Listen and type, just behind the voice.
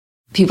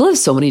People have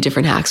so many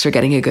different hacks for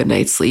getting a good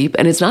night's sleep,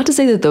 and it's not to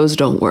say that those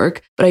don't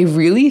work, but I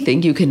really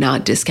think you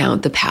cannot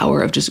discount the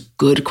power of just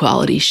good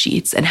quality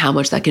sheets and how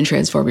much that can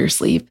transform your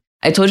sleep.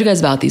 I told you guys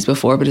about these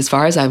before, but as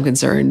far as I'm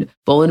concerned,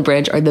 Boll and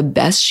Branch are the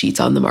best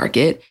sheets on the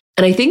market.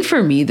 And I think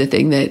for me, the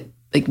thing that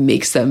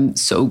makes them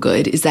so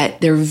good is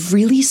that they're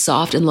really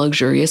soft and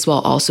luxurious while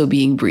also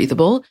being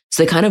breathable.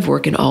 So they kind of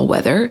work in all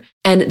weather.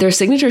 And their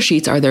signature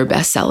sheets are their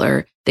best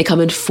seller. They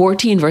come in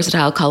 14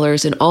 versatile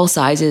colors in all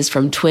sizes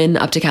from twin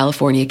up to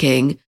California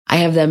king. I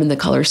have them in the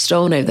color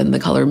stone. I have them in the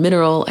color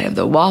mineral. I have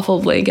the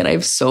waffle blanket. I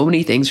have so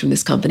many things from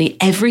this company.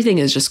 Everything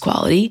is just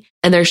quality.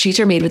 And their sheets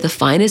are made with the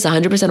finest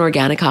 100%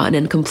 organic cotton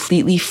and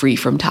completely free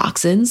from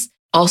toxins.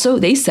 Also,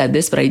 they said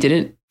this, but I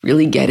didn't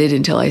really get it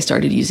until I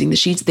started using the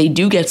sheets. They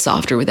do get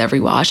softer with every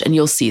wash, and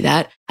you'll see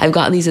that. I've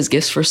gotten these as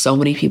gifts for so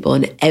many people,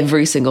 and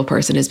every single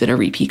person has been a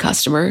repeat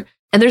customer.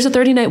 And there's a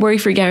 30-night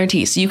worry-free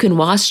guarantee, so you can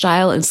wash,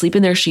 style, and sleep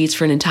in their sheets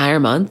for an entire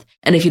month.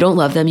 And if you don't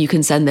love them, you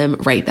can send them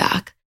right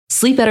back.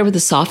 Sleep better with the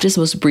softest,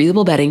 most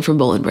breathable bedding from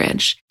Boll and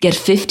Branch. Get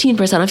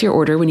 15% off your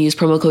order when you use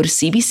promo code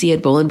CBC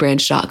at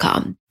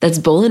bollandbranch.com. That's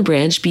Boll and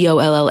Branch,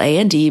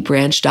 BOLLAND,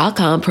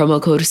 branch.com,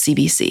 promo code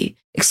CBC.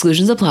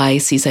 Exclusions apply.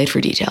 See site for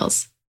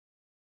details.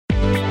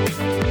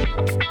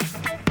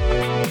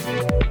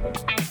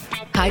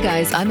 Hi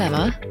guys, I'm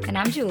Emma. And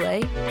I'm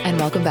Julie. And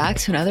welcome back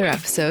to another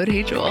episode.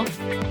 Hey Jewel.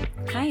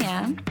 Hi,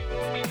 Em.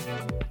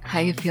 How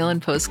you feeling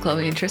post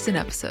Chloe and Tristan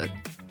episode?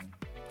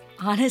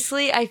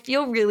 Honestly, I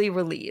feel really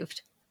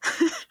relieved.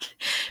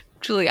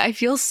 Julie, I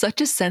feel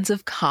such a sense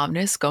of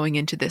calmness going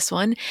into this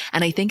one,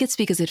 and I think it's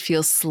because it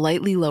feels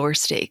slightly lower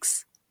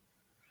stakes.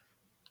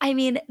 I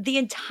mean, the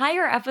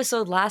entire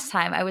episode last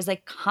time, I was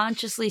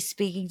consciously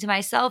speaking to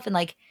myself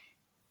and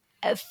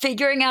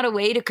figuring out a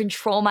way to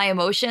control my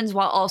emotions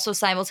while also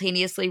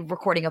simultaneously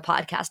recording a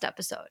podcast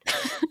episode.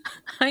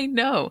 I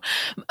know.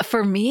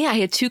 For me, I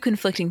had two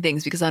conflicting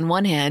things because on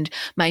one hand,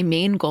 my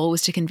main goal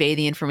was to convey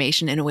the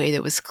information in a way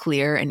that was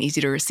clear and easy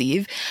to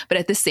receive. But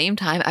at the same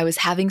time, I was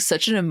having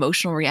such an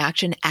emotional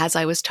reaction as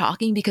I was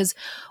talking because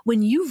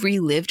when you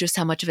relive just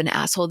how much of an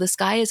asshole this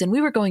guy is, and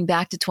we were going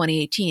back to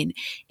 2018,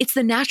 it's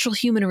the natural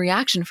human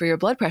reaction for your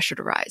blood pressure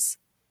to rise.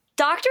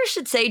 Doctors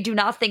should say do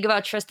not think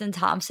about Tristan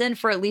Thompson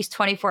for at least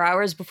 24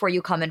 hours before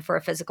you come in for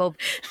a physical.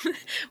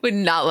 Would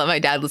not let my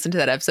dad listen to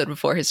that episode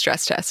before his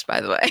stress test,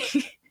 by the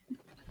way.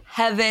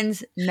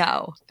 Heavens,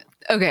 no.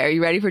 Okay, are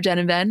you ready for Jen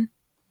and Ben?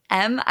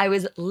 I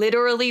was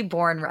literally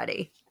born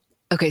ready.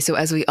 Okay, so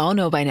as we all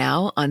know by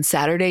now, on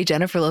Saturday,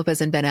 Jennifer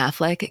Lopez and Ben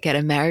Affleck get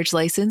a marriage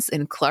license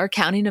in Clark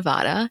County,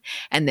 Nevada.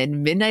 And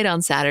then midnight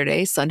on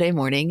Saturday, Sunday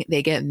morning,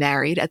 they get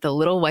married at the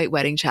Little White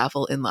Wedding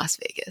Chapel in Las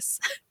Vegas.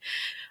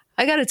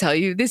 I got to tell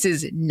you, this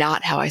is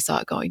not how I saw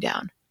it going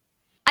down.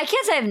 I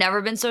can't say I've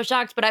never been so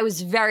shocked, but I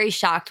was very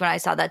shocked when I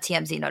saw that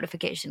TMZ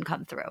notification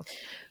come through.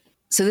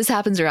 So this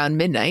happens around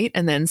midnight,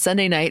 and then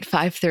Sunday night,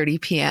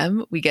 5:30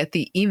 p.m., we get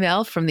the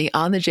email from the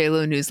On the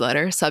JLo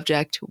newsletter,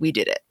 subject, "We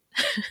did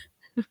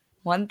it."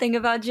 One thing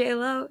about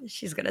JLo,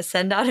 she's going to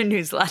send out a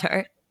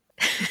newsletter.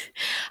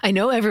 I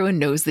know everyone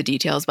knows the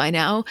details by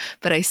now,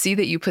 but I see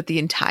that you put the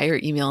entire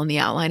email in the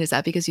outline. Is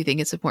that because you think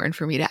it's important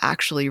for me to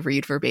actually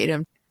read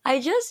verbatim? I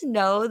just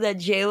know that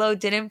JLo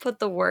didn't put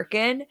the work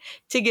in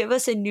to give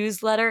us a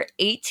newsletter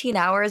 18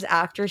 hours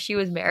after she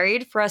was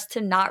married for us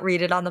to not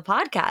read it on the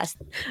podcast.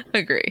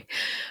 Agree.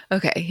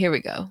 Okay, here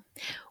we go.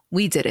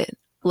 We did it.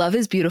 Love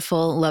is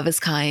beautiful, love is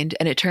kind,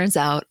 and it turns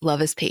out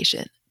love is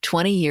patient.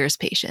 20 years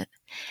patient.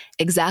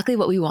 Exactly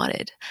what we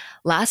wanted.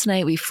 Last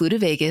night, we flew to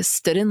Vegas,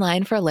 stood in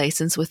line for a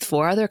license with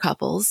 4 other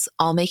couples,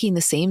 all making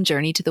the same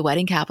journey to the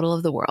wedding capital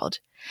of the world.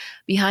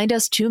 Behind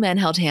us, 2 men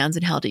held hands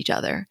and held each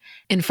other.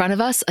 In front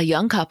of us, a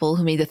young couple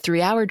who made the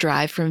 3-hour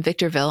drive from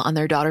Victorville on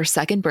their daughter's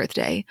 2nd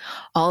birthday,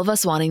 all of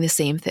us wanting the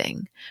same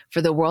thing,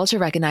 for the world to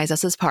recognize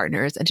us as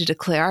partners and to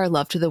declare our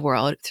love to the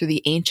world through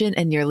the ancient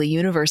and nearly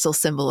universal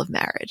symbol of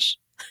marriage.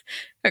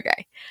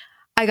 Okay,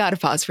 I gotta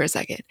pause for a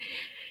second.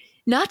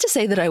 Not to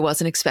say that I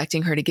wasn't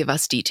expecting her to give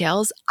us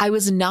details. I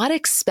was not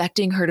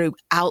expecting her to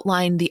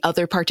outline the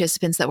other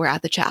participants that were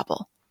at the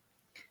chapel.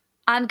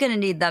 I'm going to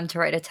need them to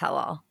write a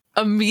tell-all.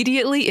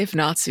 Immediately, if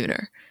not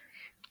sooner.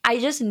 I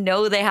just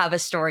know they have a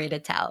story to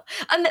tell.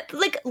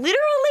 Literally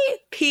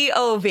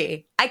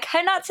POV. I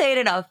cannot say it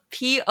enough.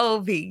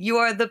 POV. You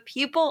are the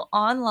people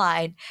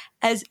online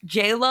as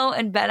JLo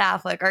and Ben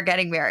Affleck are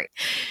getting married.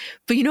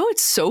 But you know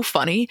what's so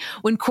funny?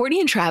 When Kourtney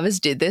and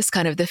Travis did this,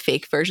 kind of the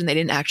fake version, they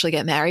didn't actually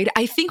get married.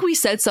 I think we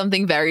said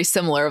something very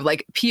similar of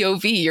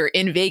POV, you're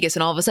in Vegas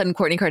and all of a sudden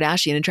Kourtney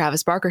Kardashian and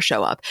Travis Barker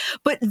show up.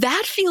 But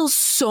that feels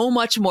so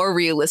much more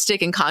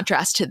realistic in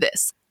contrast to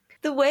this.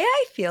 The way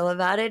I feel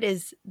about it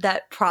is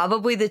that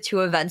probably the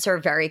 2 events are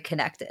very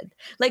connected.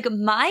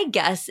 My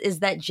guess is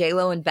that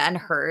JLo and Ben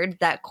heard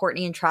that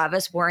Kourtney and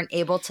Travis weren't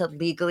able to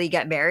legally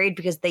get married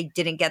because they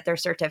didn't get their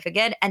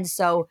certificate. And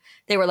so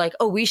they were like,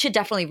 oh, we should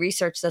definitely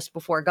research this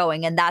before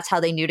going. And that's how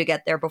they knew to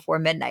get there before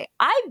midnight.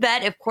 I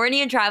bet if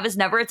Kourtney and Travis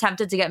never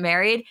attempted to get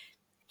married,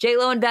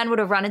 JLo and Ben would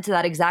have run into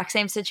that exact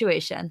same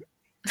situation.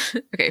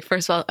 Okay,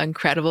 first of all,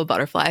 incredible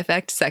butterfly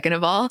effect. Second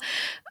of all,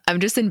 I'm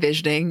just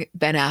envisioning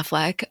Ben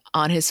Affleck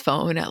on his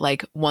phone at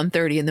like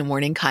 1:30 in the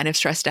morning, kind of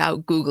stressed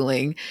out,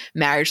 Googling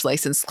marriage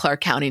license,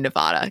 Clark County,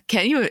 Nevada.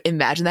 Can you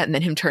imagine that? And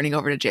then him turning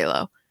over to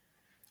JLo.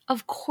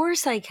 Of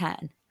course I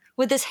can.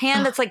 With this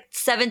hand that's like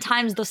 7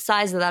 times the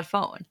size of that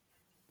phone.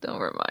 Don't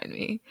remind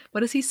me.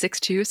 What is he,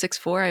 6'2",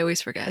 6'4"? I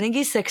always forget. I think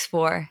he's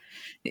 6'4".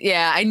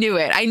 Yeah, I knew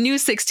it. I knew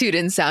 6'2"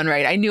 didn't sound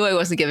right. I knew I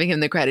wasn't giving him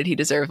the credit he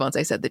deserved once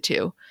I said the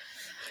 2.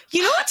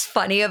 You know what's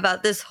funny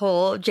about this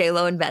whole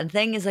JLo and Ben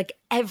thing is like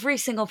every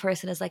single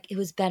person is like, it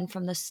was Ben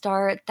from the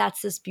start.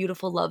 That's this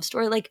beautiful love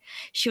story. Like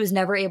she was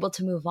never able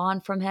to move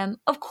on from him.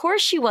 Of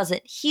course she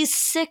wasn't. He's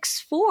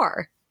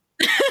 6'4".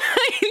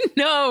 I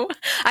know.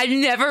 I've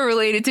never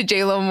related to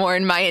JLo more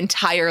in my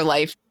entire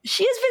life.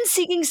 She has been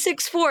seeking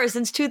 6'4"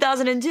 since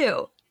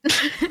 2002.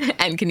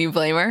 And can you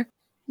blame her?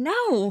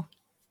 No.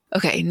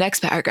 Okay,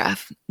 next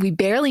paragraph. We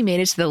barely made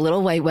it to the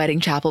little white wedding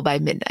chapel by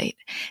midnight.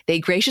 They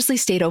graciously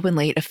stayed open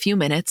late a few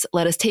minutes,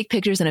 let us take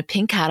pictures in a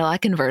pink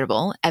Cadillac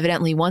convertible,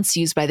 evidently once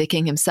used by the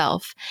king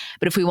himself.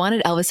 But if we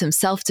wanted Elvis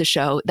himself to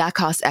show, that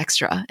cost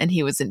extra, and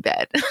he was in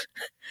bed.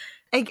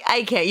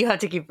 I can't. You have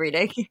to keep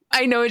reading.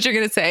 I know what you're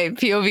going to say.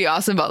 POV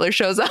Austin Butler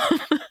shows up.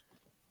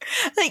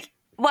 Like,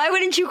 why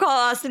wouldn't you call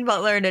Austin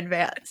Butler in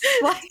advance?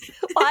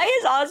 Why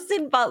is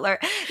Austin Butler?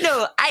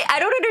 No, I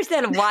don't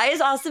understand. Why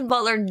is Austin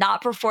Butler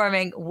not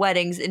performing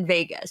weddings in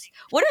Vegas?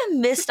 What a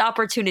missed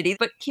opportunity.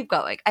 But keep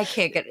going. I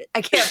can't get it.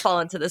 I can't fall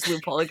into this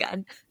loophole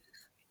again.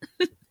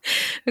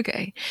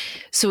 Okay.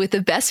 So with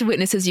the best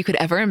witnesses you could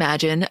ever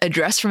imagine, a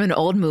dress from an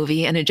old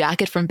movie and a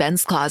jacket from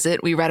Ben's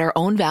closet, we read our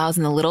own vows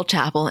in the little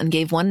chapel and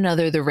gave one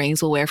another the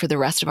rings we'll wear for the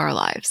rest of our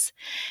lives.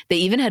 They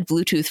even had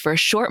Bluetooth for a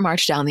short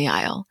march down the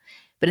aisle.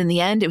 But in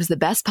the end, it was the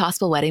best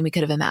possible wedding we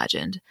could have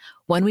imagined.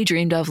 One we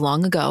dreamed of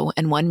long ago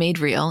and one made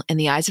real in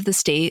the eyes of the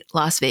state,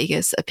 Las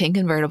Vegas, a pink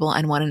convertible,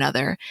 and one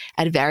another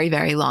at very,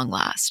 very long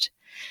last.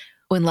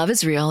 When love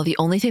is real, the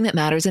only thing that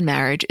matters in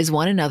marriage is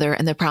one another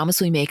and the promise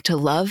we make to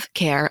love,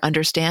 care,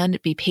 understand,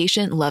 be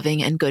patient,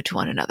 loving, and good to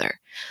one another.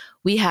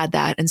 We had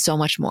that and so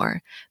much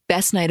more.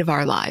 Best night of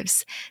our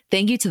lives.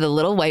 Thank you to the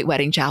little white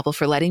wedding chapel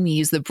for letting me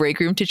use the break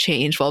room to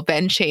change while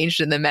Ben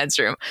changed in the men's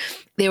room.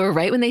 They were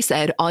right when they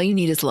said, all you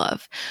need is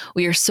love.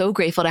 We are so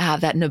grateful to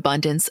have that in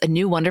abundance, a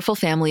new wonderful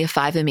family of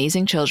 5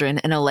 amazing children,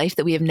 and a life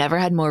that we have never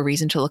had more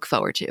reason to look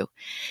forward to.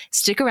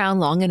 Stick around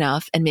long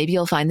enough, and maybe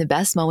you'll find the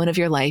best moment of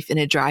your life in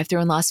a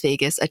drive-thru in Las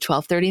Vegas at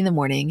 12:30 in the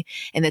morning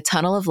in the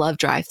Tunnel of Love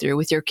drive-thru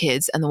with your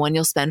kids and the one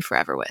you'll spend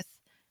forever with.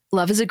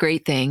 Love is a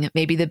great thing,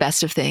 maybe the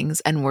best of things,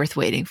 and worth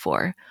waiting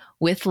for.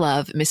 With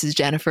love, Mrs.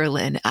 Jennifer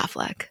Lynn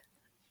Affleck.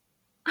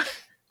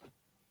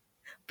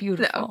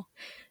 Beautiful.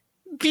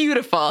 No.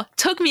 Beautiful.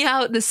 Took me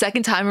out the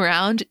second time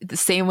around the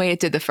same way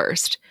it did the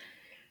first.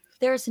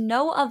 There's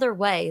no other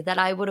way that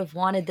I would have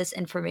wanted this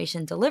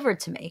information delivered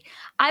to me.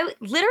 I would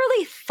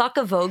literally fuck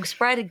a Vogue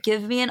spread,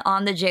 give me an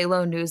On the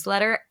JLo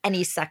newsletter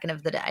any second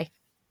of the day.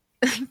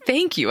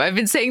 Thank you. I've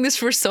been saying this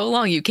for so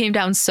long. You came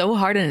down so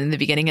hard on it in the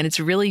beginning, and it's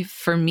really,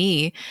 for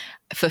me,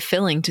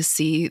 fulfilling to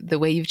see the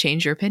way you've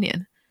changed your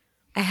opinion.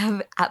 I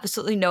have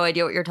absolutely no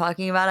idea what you're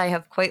talking about. I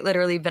have quite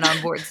literally been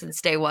on board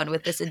since day one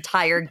with this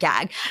entire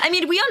gag. I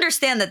mean, we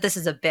understand that this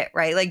is a bit,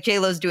 right? Like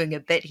JLo's doing a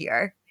bit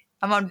here.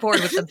 I'm on board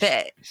with the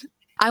bit.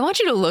 I want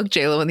you to look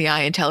JLo in the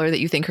eye and tell her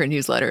that you think her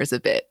newsletter is a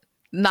bit.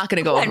 Not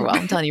going to go over well.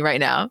 I'm telling you right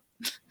now.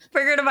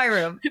 Bring her to my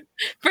room.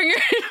 Bring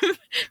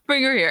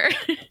her here.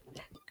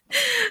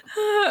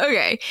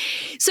 Okay,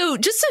 so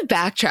just to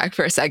backtrack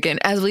for a second,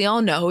 as we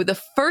all know, the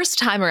first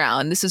time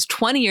around, this was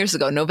 20 years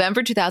ago,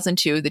 November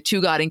 2002, the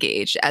two got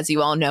engaged. As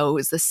you all know, it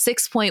was the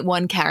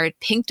 6.1 carat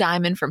pink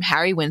diamond from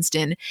Harry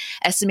Winston,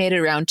 estimated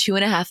around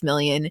 $2.5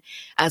 million.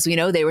 As we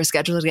know, they were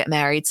scheduled to get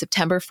married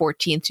September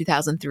 14th,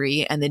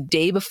 2003, and the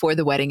day before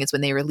the wedding is when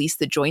they released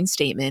the joint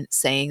statement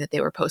saying that they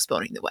were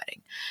postponing the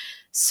wedding.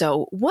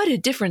 So what a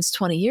difference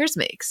 20 years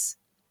makes.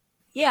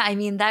 Yeah, I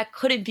mean, that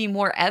couldn't be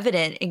more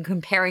evident in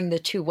comparing the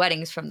two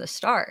weddings from the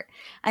start.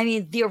 I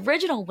mean, the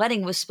original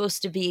wedding was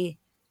supposed to be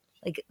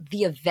like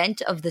the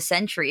event of the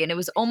century, and it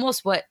was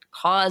almost what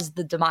caused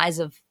the demise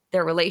of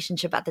their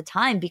relationship at the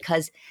time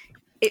because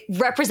it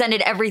represented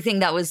everything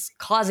that was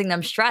causing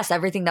them stress,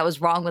 everything that was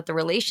wrong with the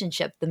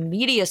relationship, the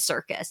media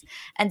circus.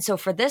 And so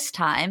for this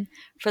time,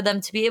 for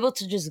them to be able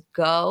to just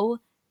go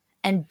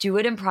and do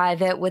it in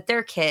private with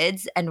their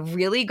kids and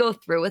really go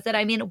through with it,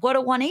 I mean, what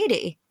a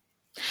 180.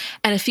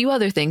 And a few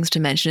other things to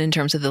mention in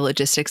terms of the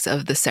logistics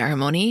of the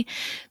ceremony.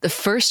 The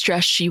first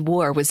dress she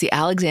wore was the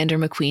Alexander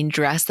McQueen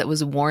dress that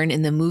was worn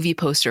in the movie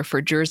poster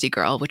for Jersey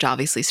Girl, which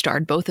obviously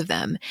starred both of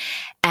them.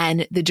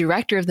 And the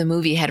director of the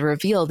movie had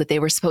revealed that they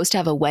were supposed to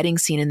have a wedding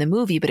scene in the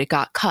movie, but it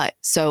got cut.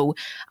 So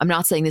I'm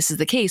not saying this is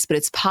the case, but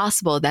it's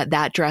possible that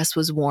that dress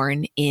was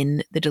worn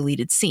in the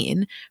deleted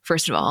scene,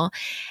 first of all.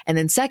 And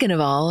then second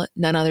of all,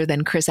 none other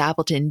than Chris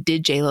Appleton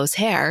did JLo's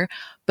hair.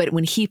 But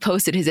when he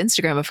posted his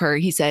Instagram of her,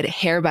 he said,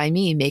 hair by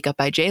me, makeup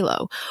by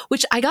JLo,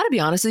 which I got to be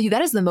honest with you,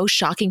 that is the most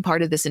shocking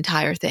part of this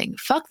entire thing.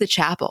 Fuck the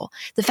chapel.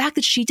 The fact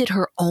that she did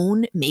her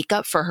own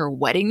makeup for her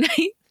wedding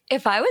night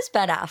If I was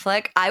Ben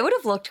Affleck, I would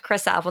have looked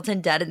Chris Appleton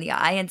dead in the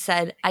eye and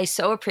said, I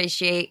so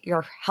appreciate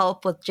your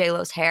help with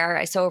JLo's hair.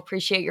 I so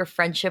appreciate your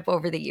friendship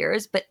over the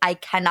years, but I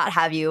cannot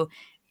have you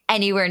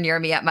anywhere near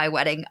me at my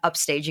wedding,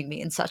 upstaging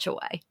me in such a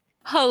way.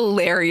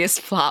 Hilarious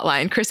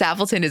plotline. Chris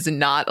Appleton is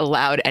not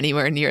allowed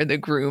anywhere near the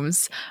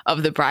grooms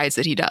of the brides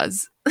that he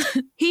does.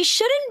 He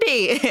shouldn't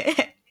be.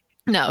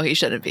 No, he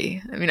shouldn't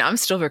be. I mean, I'm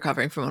still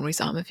recovering from when we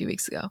saw him a few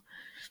weeks ago.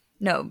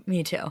 No,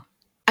 me too.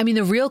 I mean,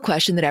 the real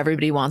question that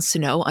everybody wants to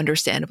know,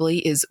 understandably,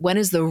 is when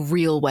is the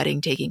real wedding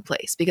taking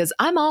place? Because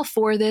I'm all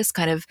for this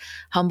kind of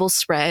humble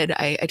spread.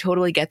 I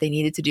totally get they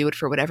needed to do it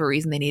for whatever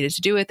reason they needed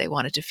to do it. They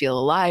wanted to feel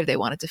alive. They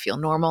wanted to feel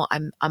normal.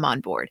 I'm on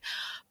board.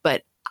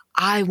 But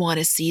I want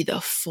to see the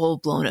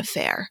full-blown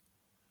affair.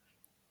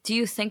 Do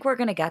you think we're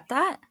going to get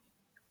that?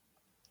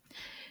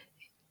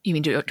 You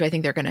mean, do I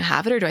think they're going to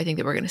have it, or do I think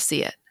that we're going to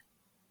see it?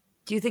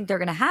 Do you think they're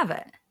going to have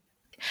it?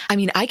 I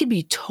mean, I could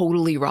be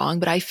totally wrong,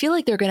 but I feel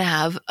like they're going to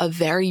have a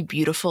very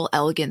beautiful,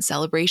 elegant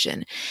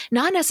celebration.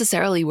 Not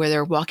necessarily where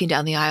they're walking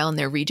down the aisle and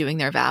they're redoing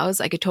their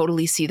vows. I could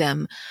totally see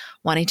them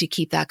wanting to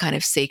keep that kind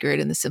of sacred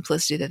and the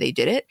simplicity that they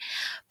did it.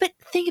 But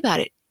think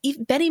about it.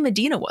 Even Benny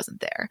Medina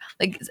wasn't there.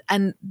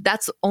 And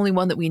that's only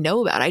one that we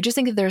know about. I just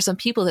think that there are some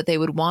people that they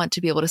would want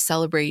to be able to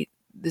celebrate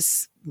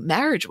this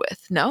marriage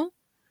with, no?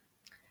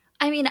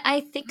 I mean, I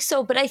think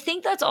so, but I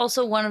think that's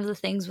also one of the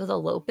things with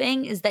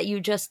eloping is that you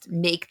just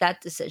make that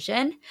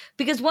decision,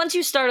 because once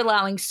you start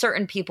allowing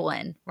certain people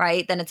in,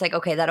 right, then it's like,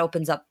 okay, that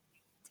opens up,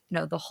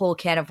 the whole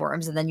can of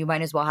worms, and then you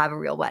might as well have a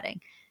real wedding.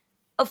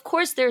 Of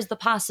course, there's the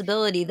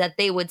possibility that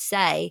they would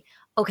say,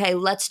 okay,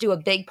 let's do a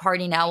big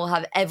party now. We'll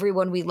have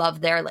everyone we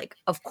love there. Like,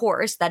 of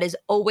course, that is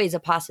always a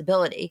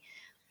possibility.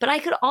 But I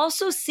could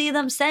also see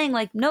them saying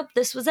like, nope,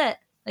 this was it.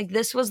 Like,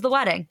 this was the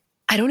wedding.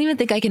 I don't even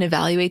think I can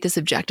evaluate this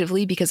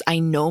objectively because I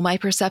know my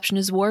perception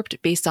is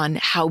warped based on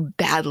how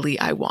badly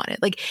I want it.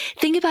 Like,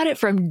 think about it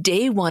from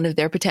day one of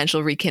their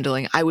potential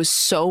rekindling. I was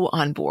so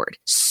on board.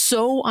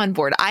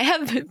 I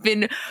have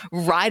been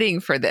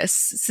riding for this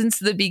since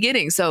the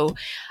beginning. So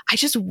I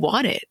just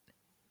want it.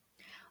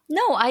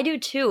 No, I do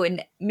too.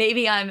 And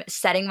maybe I'm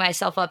setting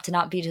myself up to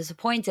not be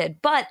disappointed.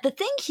 But the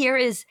thing here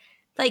is,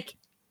 like,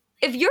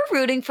 if you're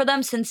rooting for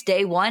them since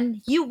day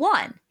one, you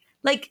won.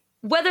 Like,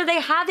 whether they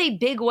have a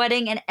big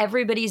wedding and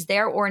everybody's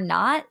there or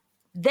not,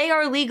 they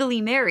are legally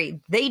married.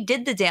 They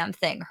did the damn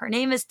thing. Her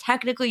name is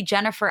technically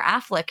Jennifer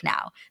Affleck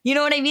now. You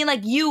know what I mean?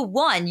 Like, you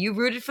won. You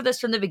rooted for this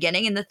from the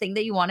beginning, and the thing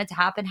that you wanted to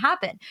happen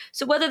happened.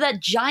 So whether that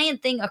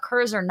giant thing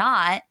occurs or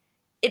not,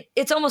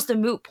 it's almost a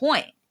moot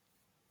point.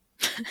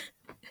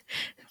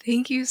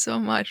 Thank you so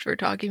much for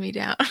talking me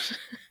down.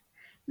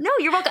 No,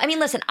 you're welcome. I mean,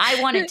 listen,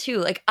 I want it too.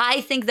 Like,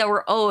 I think that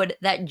we're owed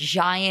that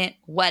giant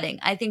wedding.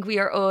 I think we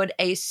are owed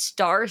a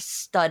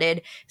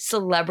star-studded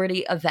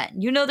celebrity event.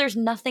 There's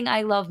nothing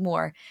I love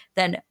more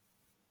than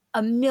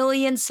a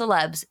million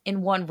celebs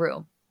in one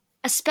room,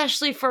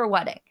 especially for a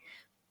wedding.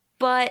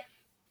 But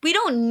we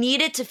don't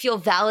need it to feel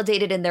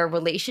validated in their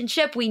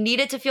relationship. We need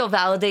it to feel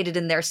validated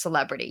in their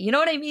celebrity. You know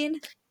what I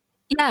mean?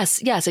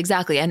 Yes,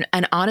 exactly. And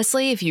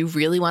honestly, if you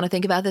really want to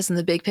think about this in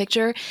the big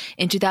picture,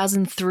 in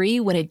 2003,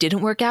 when it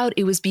didn't work out,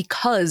 it was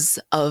because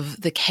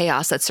of the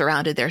chaos that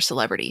surrounded their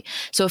celebrity.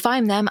 So if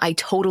I'm them, I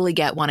totally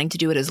get wanting to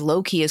do it as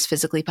low key as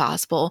physically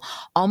possible,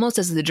 almost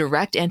as the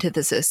direct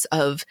antithesis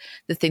of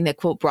the thing that,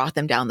 quote, brought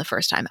them down the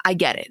first time. I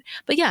get it.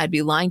 But yeah, I'd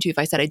be lying to you if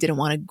I said I didn't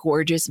want a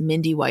gorgeous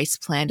Mindy Weiss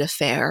planned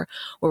affair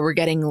where we're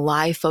getting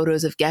live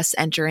photos of guests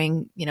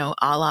entering,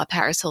 a la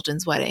Paris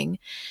Hilton's wedding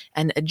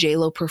and a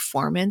J-Lo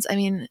performance. I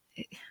mean,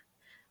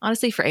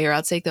 honestly, for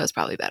A-Rod's sake, that was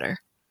probably better.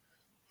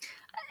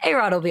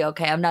 A-Rod will be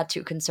okay. I'm not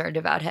too concerned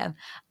about him.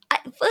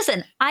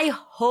 Listen, I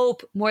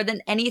hope more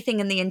than anything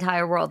in the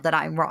entire world that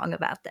I'm wrong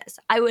about this.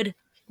 I would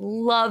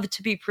love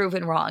to be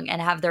proven wrong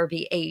and have there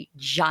be a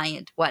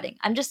giant wedding.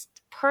 I'm just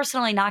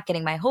personally not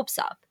getting my hopes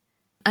up.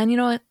 And you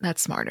know what?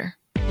 That's smarter.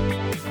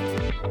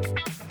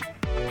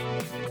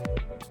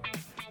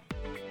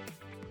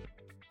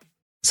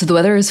 So the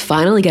weather is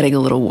finally getting a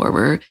little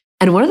warmer.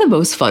 And one of the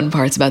most fun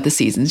parts about the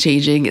seasons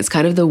changing is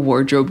kind of the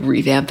wardrobe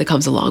revamp that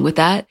comes along with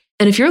that.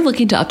 And if you're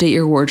looking to update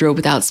your wardrobe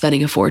without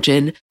spending a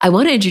fortune, I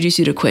want to introduce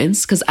you to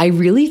Quince because I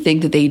really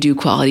think that they do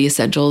quality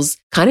essentials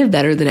kind of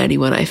better than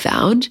anyone I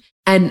found.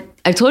 And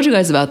I've told you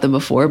guys about them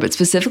before, but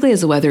specifically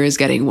as the weather is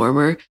getting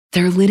warmer,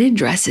 their linen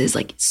dresses,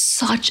 like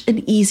such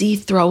an easy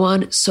throw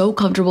on, so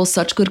comfortable,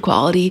 such good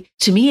quality.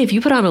 To me, if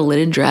you put on a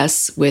linen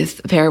dress with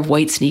a pair of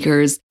white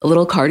sneakers, a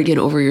little cardigan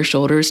over your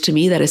shoulders, to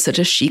me, that is such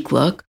a chic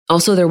look.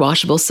 Also, their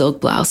washable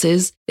silk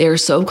blouses, they are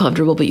so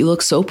comfortable, but you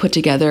look so put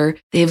together.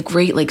 They have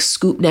great like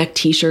scoop neck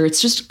t-shirts,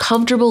 just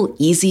comfortable,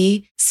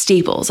 easy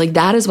staples. Like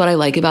that is what I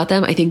like about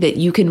them. I think that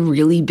you can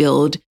really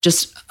build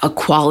just a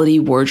quality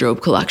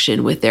wardrobe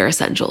collection with their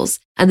essentials.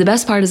 And the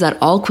best part is that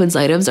all Quince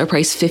items are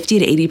priced 50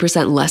 to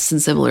 80% less than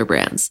similar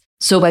brands.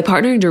 So by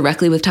partnering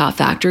directly with top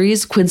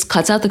factories, Quince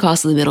cuts out the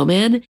cost of the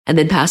middleman and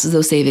then passes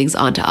those savings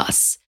on to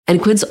us.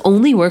 And Quince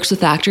only works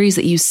with factories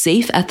that use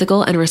safe,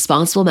 ethical, and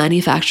responsible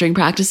manufacturing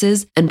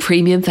practices and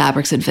premium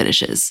fabrics and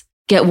finishes.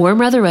 Get warm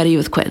weather ready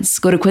with Quince.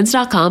 Go to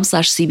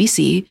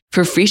quince.com/CBC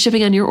for free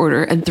shipping on your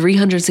order and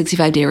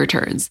 365-day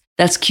returns.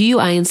 That's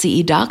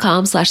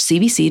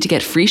QUINCE.com/CBC to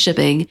get free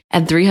shipping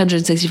and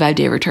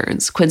 365-day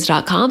returns.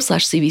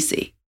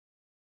 Quince.com/CBC.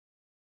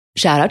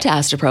 Shout out to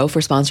Astapro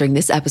for sponsoring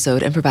this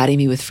episode and providing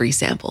me with free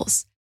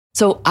samples.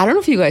 So I don't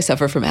know if you guys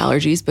suffer from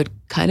allergies, but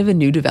kind of a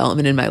new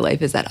development in my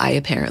life is that I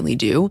apparently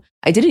do.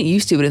 I didn't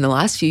used to, but in the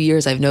last few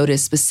years, I've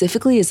noticed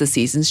specifically as the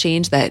seasons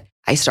change that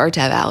I start to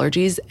have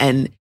allergies.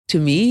 And to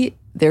me,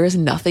 there is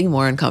nothing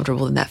more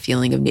uncomfortable than that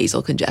feeling of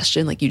nasal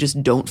congestion. Like you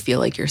just don't feel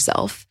like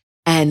yourself.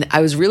 And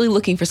I was really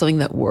looking for something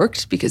that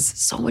worked because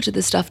so much of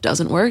this stuff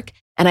doesn't work.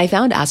 And I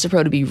found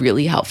Astapro to be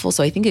really helpful.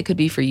 So I think it could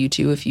be for you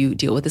too if you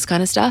deal with this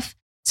kind of stuff.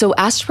 So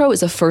Astapro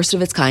is a first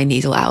of its kind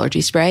nasal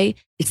allergy spray.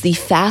 It's the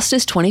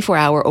fastest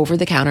 24-hour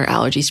over-the-counter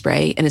allergy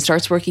spray, and it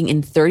starts working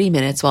in 30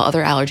 minutes while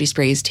other allergy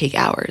sprays take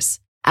hours.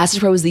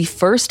 Astapro is the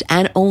first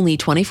and only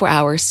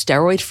 24-hour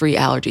steroid-free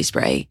allergy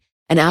spray.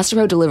 And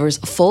Astapro delivers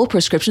full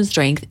prescription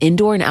strength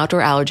indoor and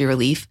outdoor allergy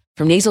relief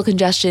from nasal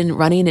congestion,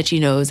 runny and itchy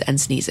nose, and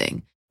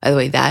sneezing. By the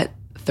way, that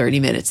 30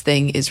 minutes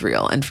thing is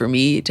real. And for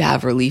me to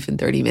have relief in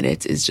 30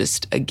 minutes is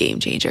just a game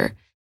changer.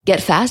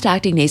 Get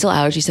fast-acting nasal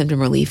allergy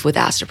symptom relief with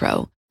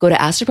Astapro. Go to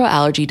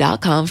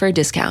astaproallergy.com for a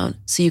discount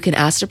so you can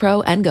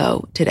Astapro and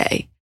go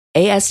today.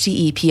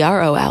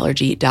 ASTEPRO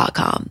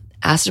allergy.com.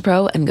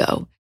 Astapro and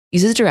go.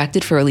 Use as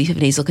directed for relief of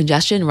nasal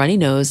congestion, runny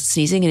nose,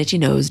 sneezing, and itchy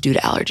nose due to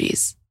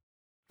allergies.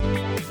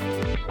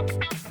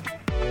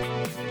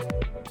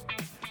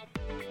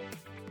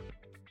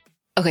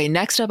 Okay,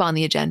 next up on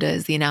the agenda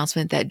is the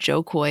announcement that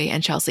Joe Coy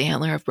and Chelsea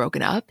Handler have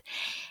broken up.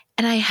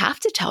 And I have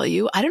to tell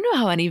you, I don't know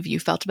how any of you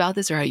felt about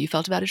this or how you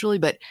felt about it, Julie,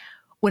 but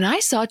when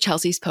I saw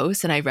Chelsea's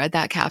post and I read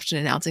that caption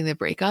announcing the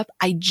breakup,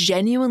 I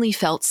genuinely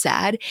felt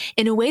sad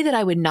in a way that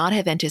I would not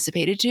have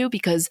anticipated to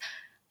because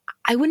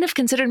I wouldn't have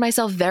considered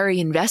myself very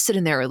invested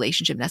in their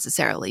relationship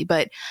necessarily.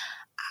 But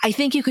I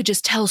think you could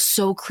just tell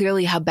so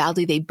clearly how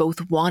badly they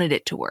both wanted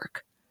it to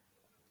work.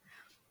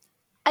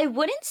 I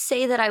wouldn't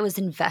say that I was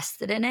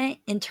invested in it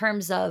in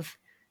terms of,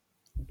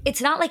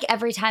 it's not like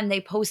every time they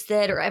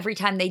posted or every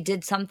time they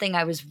did something,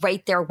 I was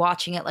right there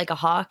watching it like a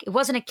hawk. It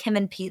wasn't a Kim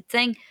and Pete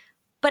thing.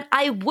 But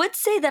I would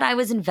say that I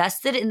was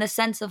invested in the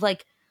sense of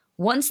like,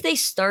 once they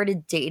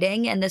started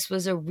dating and this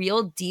was a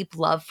real deep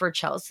love for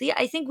Chelsea,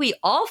 I think we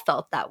all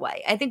felt that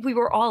way. I think we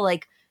were all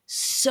like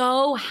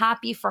so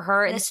happy for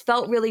her and this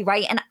felt really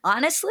right. And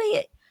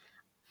honestly,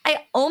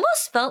 I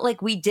almost felt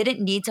like we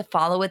didn't need to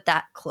follow it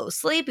that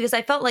closely because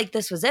I felt like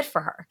this was it for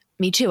her.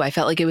 Me too. I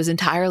felt like it was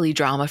entirely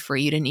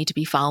drama-free. You didn't need to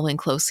be following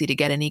closely to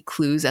get any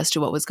clues as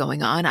to what was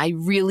going on. I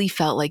really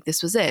felt like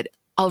this was it.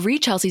 I'll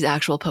read Chelsea's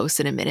actual post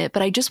in a minute,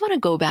 but I just want to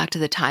go back to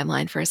the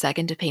timeline for a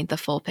second to paint the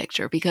full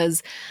picture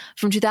because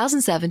from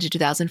 2007 to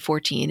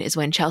 2014 is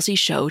when Chelsea's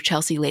show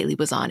Chelsea Lately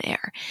was on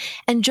air.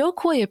 And Joe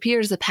Coy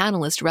appeared as a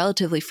panelist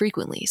relatively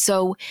frequently.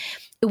 So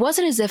it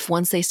wasn't as if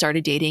once they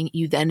started dating,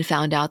 you then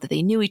found out that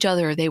they knew each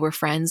other or they were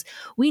friends.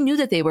 We knew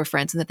that they were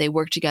friends and that they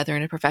worked together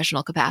in a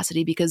professional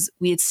capacity because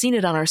we had seen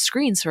it on our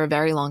screens for a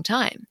very long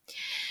time.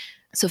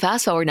 So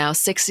fast forward now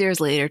 6 years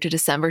later to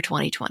December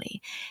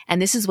 2020. And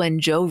this is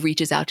when Joe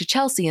reaches out to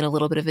Chelsea in a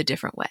little bit of a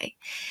different way.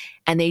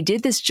 And they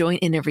did this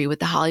joint interview with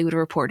The Hollywood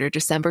Reporter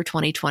December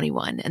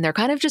 2021. And they're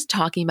kind of just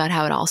talking about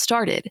how it all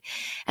started.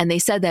 And they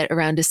said that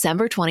around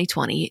December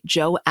 2020,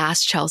 Joe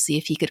asked Chelsea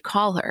if he could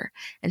call her.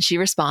 And she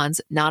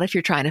responds, "Not if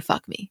you're trying to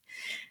fuck me."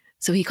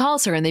 So he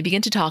calls her and they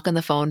begin to talk on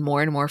the phone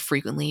more and more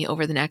frequently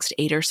over the next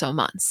 8 or so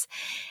months.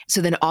 So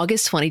then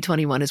August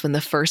 2021 is when the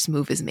first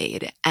move is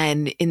made.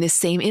 And in this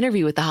same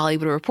interview with The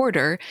Hollywood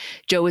Reporter,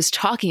 Joe is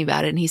talking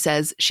about it and he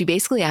says, "She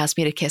basically asked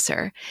me to kiss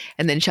her."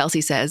 And then Chelsea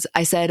says,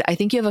 "I said, I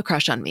think you have a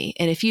crush on me.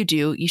 And if you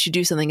do, you should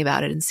do something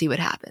about it and see what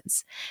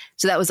happens."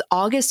 So that was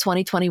August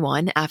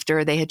 2021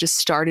 after they had just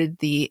started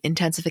the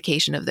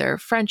intensification of their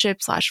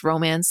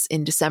friendship/romance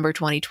in December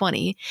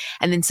 2020.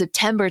 And then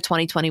September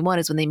 2021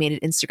 is when they made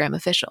it Instagram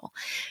official.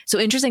 So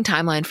interesting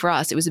timeline for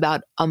us. It was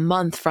about a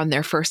month from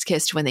their first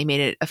kiss to when they made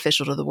it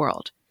official to the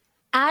world.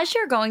 As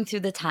you're going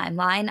through the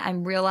timeline,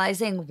 I'm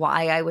realizing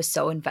why I was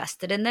so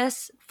invested in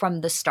this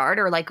from the start,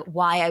 or like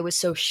why I was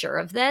so sure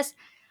of this.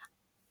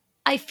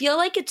 I feel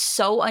like it's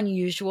so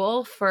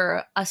unusual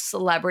for a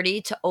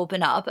celebrity to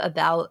open up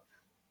about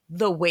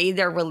the way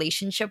their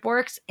relationship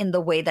works in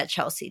the way that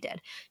Chelsea did.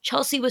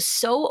 Chelsea was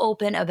so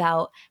open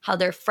about how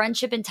their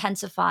friendship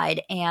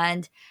intensified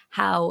and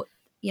how,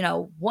 you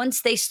know,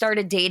 once they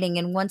started dating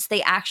and once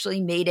they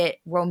actually made it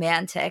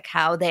romantic,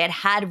 how they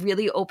had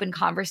really open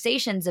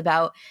conversations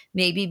about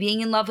maybe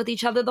being in love with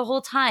each other the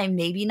whole time,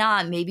 maybe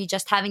not, maybe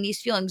just having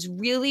these feelings,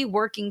 really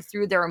working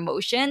through their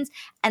emotions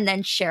and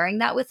then sharing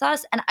that with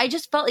us. And I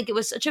just felt like it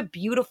was such a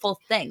beautiful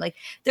thing. Like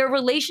their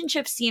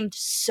relationship seemed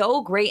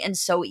so great and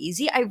so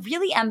easy. I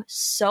really am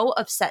so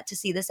upset to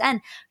see this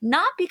end,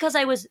 not because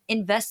I was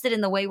invested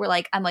in the way where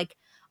like, I'm like,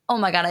 oh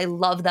my God, I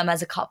love them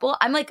as a couple.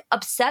 I'm like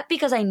upset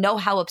because I know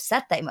how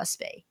upset they must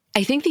be.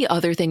 I think the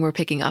other thing we're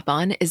picking up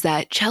on is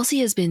that Chelsea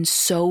has been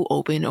so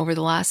open over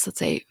the last, let's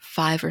say,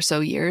 5 or so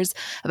years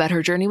about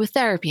her journey with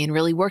therapy and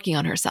really working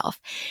on herself.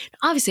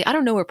 Obviously, I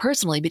don't know her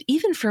personally, but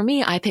even for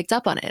me, I picked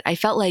up on it. I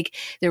felt like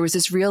there was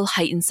this real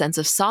heightened sense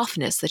of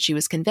softness that she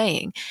was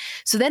conveying.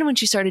 So then when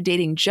she started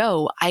dating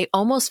Joe, I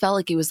almost felt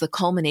like it was the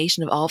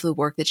culmination of all of the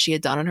work that she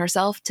had done on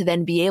herself to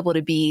then be able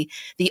to be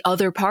the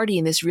other party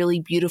in this really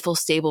beautiful,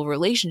 stable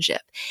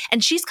relationship.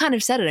 And she's kind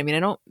of said it. I mean,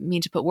 I don't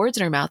mean to put words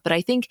in her mouth, but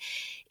I think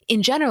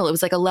in general, it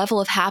was like a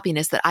level of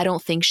happiness that I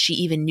don't think she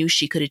even knew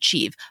she could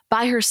achieve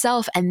by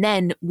herself and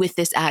then with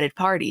this added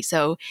party.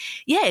 So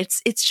yeah,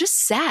 it's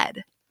just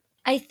sad.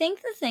 I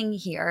think the thing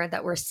here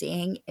that we're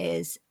seeing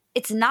is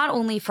it's not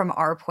only from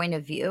our point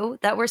of view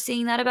that we're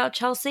seeing that about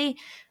Chelsea.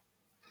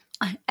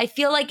 I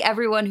feel like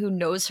everyone who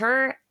knows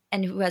her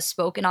and who has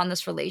spoken on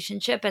this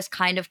relationship has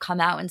kind of come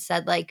out and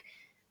said, like,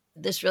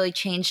 this really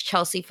changed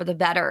Chelsea for the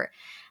better.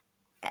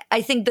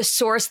 I think the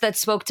source that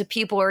spoke to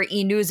People or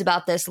E! News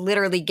about this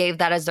literally gave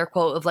that as their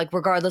quote of, like,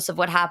 regardless of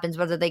what happens,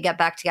 whether they get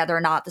back together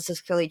or not, this has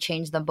clearly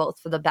changed them both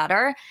for the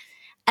better.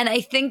 And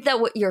I think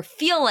that what you're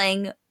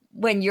feeling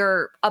when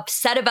you're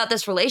upset about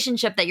this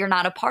relationship that you're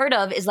not a part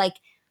of is like,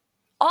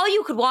 all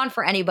you could want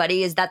for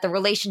anybody is that the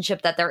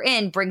relationship that they're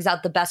in brings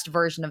out the best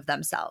version of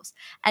themselves.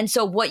 And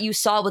so what you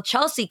saw with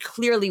Chelsea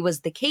clearly was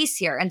the case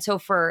here. And so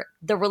for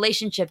the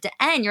relationship to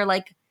end, you're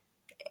like,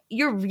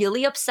 you're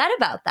really upset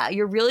about that.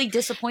 You're really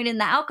disappointed in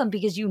the outcome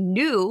because you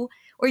knew,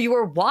 or you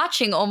were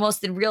watching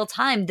almost in real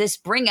time, this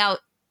bring out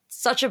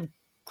such a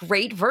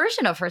great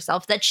version of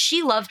herself that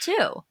she loved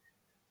too.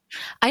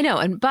 I know.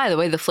 And by the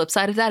way, the flip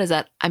side of that is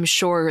that I'm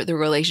sure the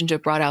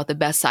relationship brought out the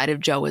best side of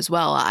Joe as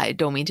well. I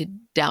don't mean to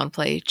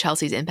downplay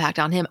Chelsea's impact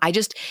on him. I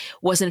just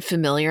wasn't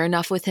familiar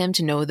enough with him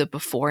to know the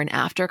before and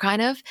after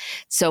kind of.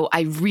 So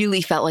I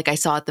really felt like I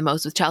saw it the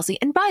most with Chelsea.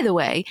 And by the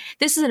way,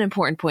 this is an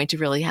important point to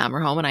really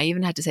hammer home. And I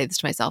even had to say this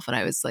to myself when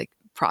I was like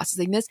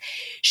processing this.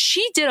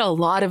 She did a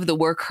lot of the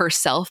work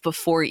herself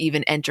before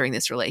even entering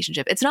this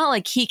relationship. It's not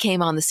like he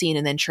came on the scene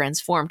and then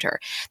transformed her.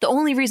 The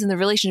only reason the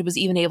relationship was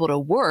even able to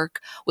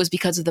work was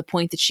because of the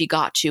point that she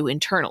got to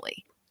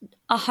internally.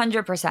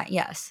 100%,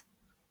 yes.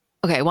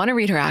 Okay, I want to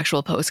read her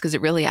actual post because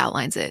it really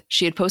outlines it.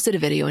 She had posted a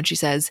video and she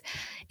says,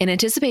 in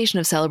anticipation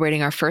of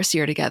celebrating our first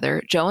year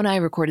together, Joe and I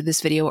recorded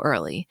this video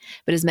early.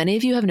 But as many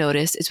of you have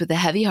noticed, it's with a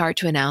heavy heart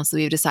to announce that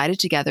we have decided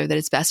together that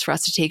it's best for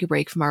us to take a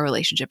break from our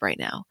relationship right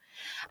now.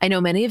 I know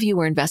many of you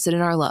were invested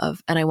in our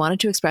love, and I wanted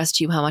to express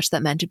to you how much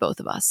that meant to both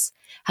of us,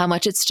 how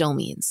much it still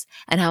means,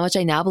 and how much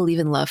I now believe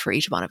in love for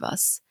each one of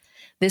us.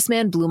 This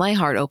man blew my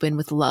heart open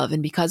with love,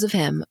 and because of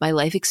him, my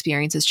life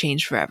experience has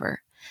changed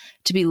forever.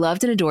 To be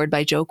loved and adored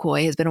by Joe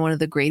Coy has been one of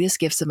the greatest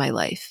gifts of my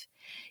life.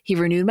 He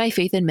renewed my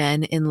faith in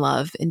men, in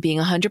love, in being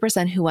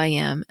 100% who I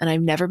am, and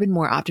I've never been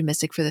more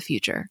optimistic for the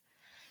future.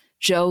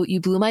 Joe, you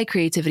blew my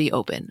creativity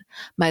open,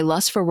 my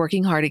lust for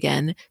working hard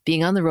again,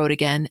 being on the road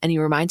again, and you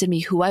reminded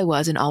me who I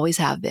was and always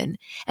have been,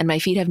 and my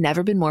feet have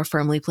never been more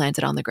firmly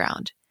planted on the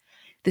ground.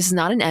 This is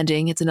not an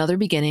ending, it's another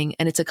beginning,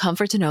 and it's a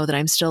comfort to know that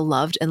I'm still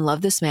loved and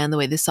love this man the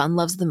way the sun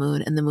loves the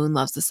moon and the moon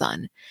loves the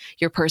sun.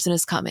 Your person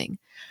is coming.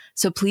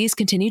 So please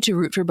continue to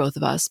root for both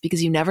of us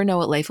because you never know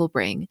what life will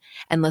bring.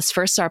 And let's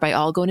first start by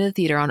all going to the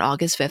theater on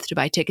August 5th to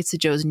buy tickets to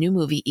Joe's new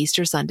movie,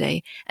 Easter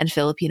Sunday, and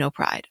Filipino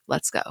Pride.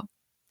 Let's go.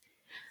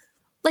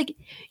 Like,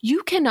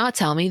 you cannot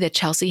tell me that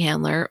Chelsea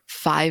Handler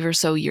 5 or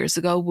so years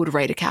ago would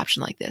write a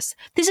caption like this.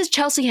 This is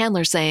Chelsea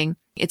Handler saying,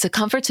 it's a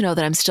comfort to know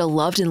that I'm still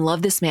loved and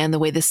love this man the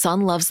way the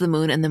sun loves the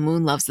moon and the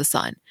moon loves the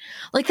sun.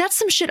 Like, that's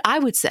some shit I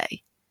would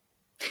say.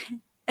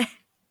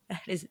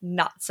 That is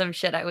not some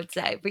shit I would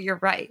say, but you're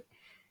right.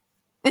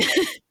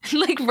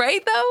 Like,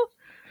 right though?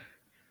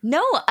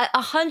 No,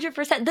 100%. The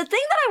thing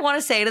that I want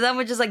to say to them,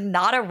 which is like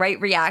not a right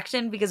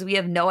reaction because we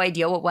have no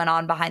idea what went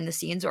on behind the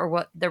scenes or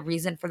what the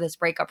reason for this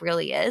breakup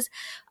really is.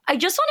 I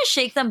just want to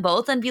shake them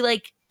both and be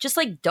like, just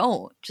like,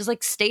 don't. Just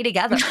like stay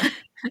together.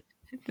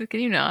 Can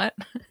you not?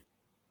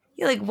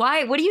 You're like,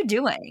 why? What are you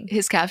doing?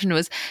 His caption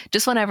was,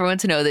 just want everyone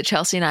to know that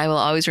Chelsea and I will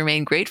always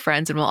remain great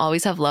friends and will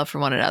always have love for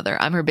one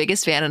another. I'm her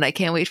biggest fan and I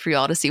can't wait for you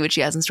all to see what she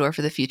has in store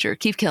for the future.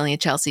 Keep killing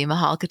it, Chelsea.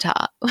 Mahal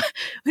Kata.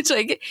 Which,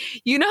 like,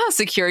 you know how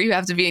secure you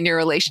have to be in your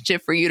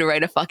relationship for you to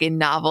write a fucking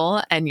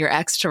novel and your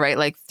ex to write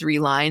like 3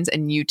 lines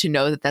and you to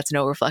know that that's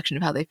no reflection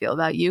of how they feel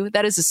about you.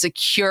 That is a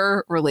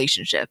secure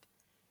relationship.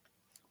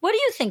 What do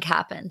you think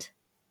happened?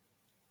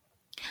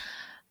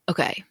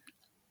 Okay.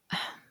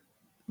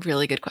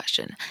 Really good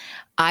question.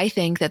 I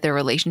think that their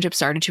relationship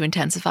started to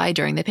intensify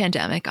during the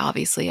pandemic.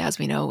 Obviously, as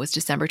we know, it was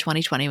December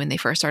 2020 when they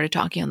first started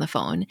talking on the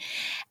phone.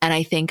 And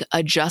I think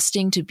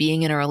adjusting to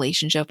being in a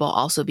relationship while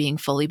also being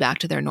fully back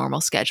to their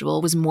normal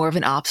schedule was more of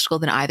an obstacle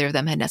than either of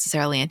them had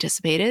necessarily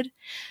anticipated.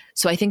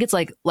 So I think it's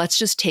like, let's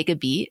just take a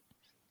beat,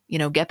 you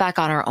know, get back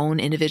on our own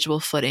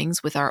individual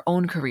footings with our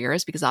own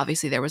careers, because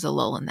obviously there was a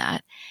lull in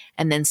that,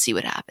 and then see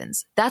what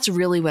happens. That's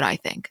really what I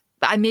think.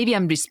 But maybe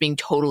I'm just being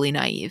totally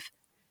naive.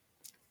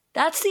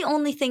 That's the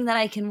only thing that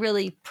I can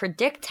really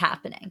predict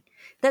happening.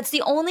 That's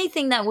the only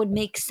thing that would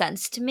make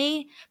sense to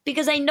me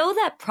because I know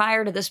that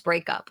prior to this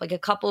breakup, like a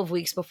couple of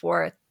weeks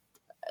before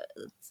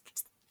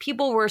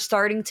people were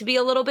starting to be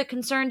a little bit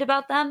concerned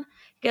about them.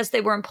 I guess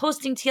they weren't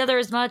posting together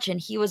as much and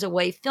he was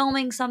away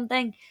filming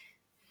something.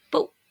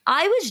 But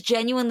I was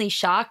genuinely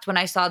shocked when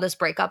I saw this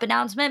breakup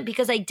announcement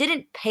because I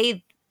didn't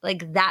pay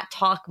like that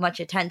talk much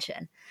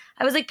attention.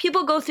 I was like,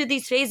 people go through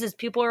these phases.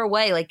 People are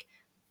away. Like,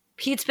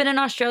 Pete's been in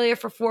Australia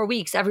for 4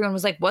 weeks. Everyone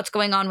was like, what's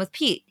going on with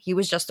Pete? He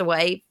was just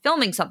away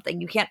filming something.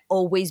 You can't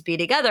always be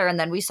together. And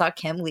then we saw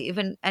Kim leave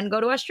and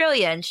go to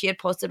Australia, and she had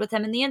posted with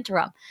him in the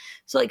interim.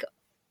 So, like,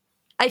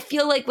 I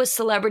feel like with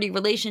celebrity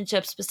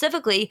relationships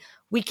specifically,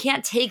 we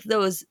can't take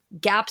those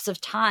gaps of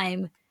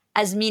time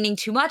as meaning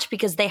too much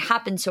because they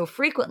happen so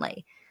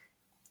frequently.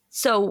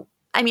 So,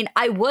 I mean,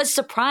 I was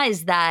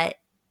surprised that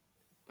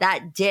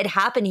that did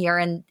happen here.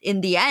 And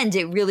in the end,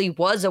 it really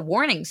was a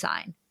warning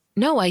sign.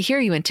 No, I hear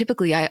you. And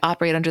typically I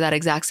operate under that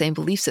exact same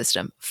belief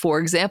system. For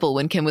example,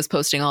 when Kim was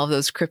posting all of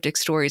those cryptic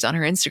stories on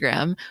her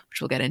Instagram,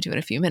 which we'll get into in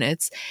a few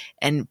minutes,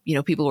 and, you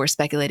know, people were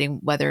speculating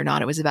whether or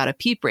not it was about a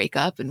Pete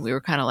breakup. And we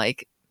were kind of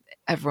like,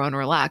 everyone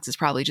relax. It's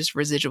probably just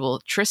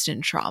residual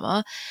Tristan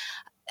trauma.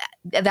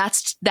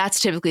 That's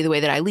typically the way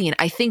that I lean.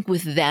 I think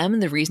with them,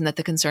 the reason that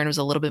the concern was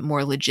a little bit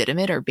more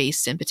legitimate or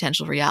based in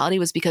potential reality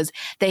was because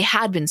they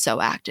had been so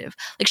active.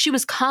 Like, she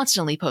was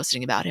constantly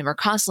posting about him or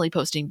constantly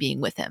posting being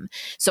with him.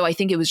 So I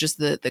think it was just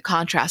the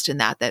contrast in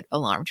that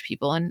alarmed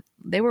people, and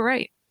they were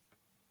right.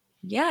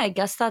 Yeah, I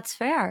guess that's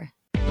fair.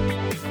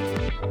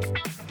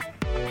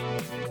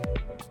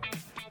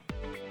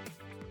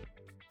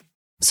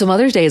 So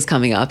Mother's Day is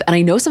coming up, and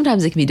I know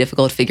sometimes it can be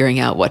difficult figuring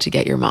out what to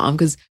get your mom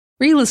because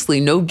realistically,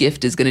 no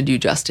gift is going to do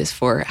justice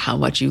for how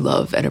much you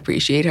love and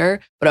appreciate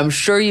her. But I'm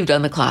sure you've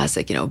done the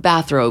classic,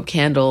 bathrobe,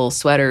 candles,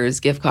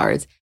 sweaters, gift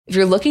cards. If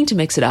you're looking to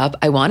mix it up,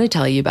 I want to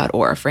tell you about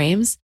Aura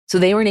Frames. So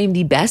they were named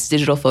the best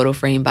digital photo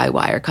frame by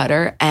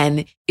Wirecutter.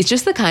 And it's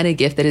just the kind of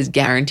gift that is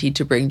guaranteed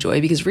to bring joy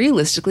because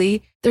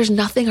realistically, there's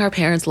nothing our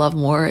parents love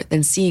more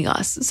than seeing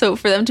us. So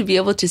for them to be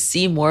able to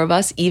see more of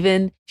us,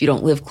 even if you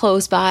don't live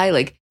close by,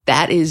 like,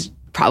 that is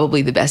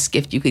probably the best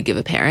gift you could give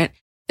a parent.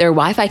 They're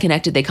Wi-Fi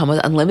connected. They come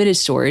with unlimited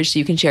storage, so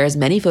you can share as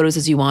many photos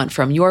as you want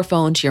from your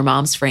phone to your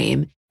mom's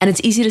frame. And it's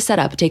easy to set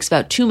up. It takes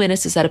about 2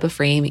 minutes to set up a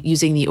frame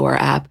using the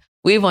Aura app.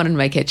 We have one in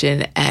my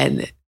kitchen,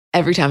 and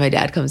every time my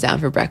dad comes down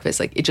for breakfast,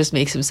 like, it just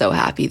makes him so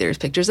happy. There's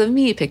pictures of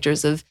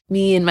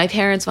me and my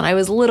parents when I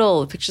was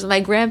little, pictures of my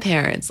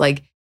grandparents.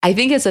 Like, I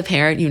think as a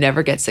parent, you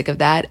never get sick of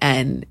that.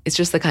 And it's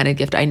just the kind of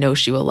gift I know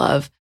she will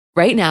love.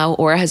 Right now,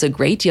 Aura has a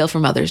great deal for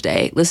Mother's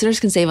Day. Listeners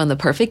can save on the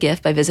perfect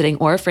gift by visiting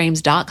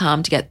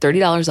auraframes.com to get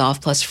 $30 off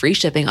plus free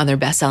shipping on their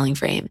best-selling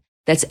frame.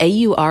 That's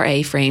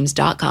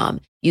auraframes.com.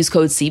 Use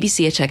code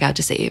CBC at checkout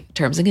to save.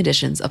 Terms and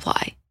conditions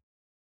apply.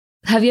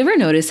 Have you ever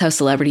noticed how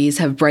celebrities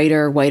have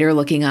brighter,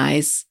 whiter-looking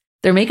eyes?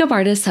 Their makeup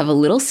artists have a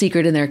little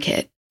secret in their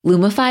kit: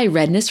 Lumify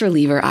Redness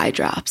Reliever Eye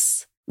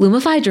Drops.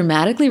 Lumify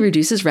dramatically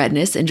reduces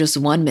redness in just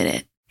 1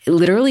 minute. It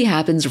literally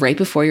happens right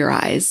before your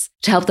eyes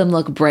to help them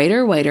look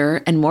brighter,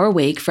 whiter, and more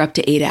awake for up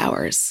to 8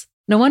 hours.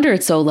 No wonder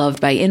it's so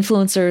loved by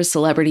influencers,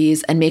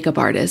 celebrities, and makeup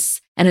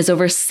artists, and has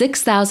over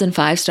 6,000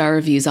 5-star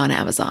reviews on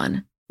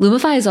Amazon.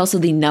 Lumify is also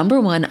the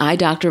 #1 eye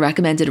doctor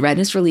recommended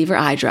redness reliever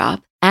eye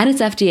drop, and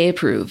it's FDA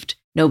approved.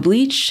 No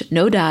bleach,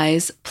 no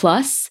dyes,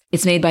 plus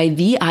it's made by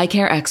the eye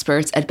care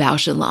experts at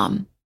Bausch &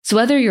 Lomb. So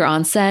whether you're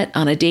on set,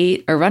 on a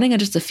date, or running on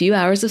just a few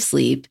hours of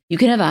sleep, you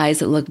can have eyes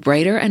that look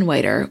brighter and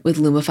whiter with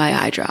Lumify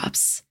eye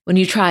drops. When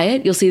you try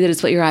it, you'll see that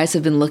it's what your eyes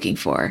have been looking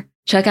for.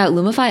 Check out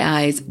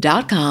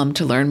lumifyeyes.com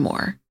to learn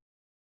more.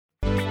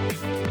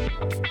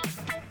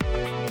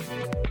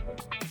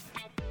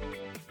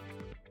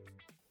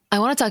 I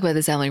want to talk about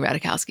this Emily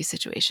Ratajkowski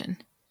situation.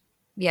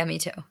 Yeah, me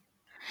too.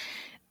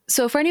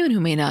 So for anyone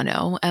who may not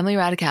know, Emily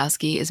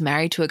Ratajkowski is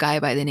married to a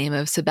guy by the name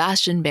of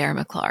Sebastian Bear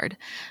McLeod.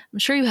 I'm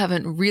sure you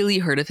haven't really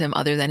heard of him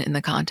other than in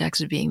the context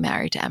of being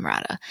married to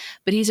EmRata.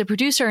 But he's a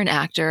producer and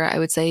actor. I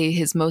would say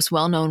his most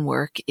well-known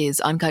work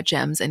is Uncut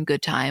Gems and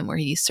Good Time, where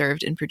he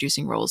served in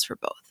producing roles for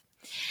both.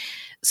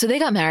 So they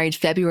got married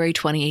February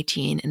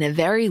 2018 in a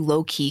very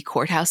low-key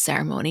courthouse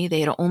ceremony.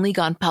 They had only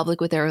gone public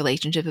with their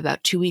relationship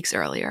about 2 weeks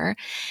earlier.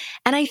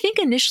 And I think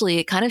initially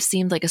it kind of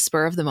seemed like a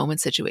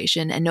spur-of-the-moment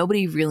situation, and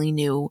nobody really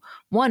knew,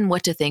 one,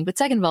 what to think, but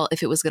second of all,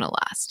 if it was going to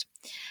last.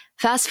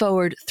 Fast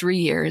forward 3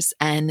 years,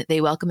 and they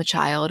welcome a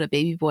child, a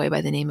baby boy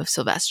by the name of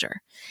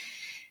Sylvester.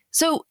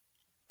 So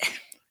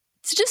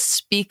to just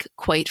speak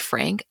quite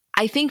frank,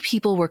 I think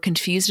people were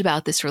confused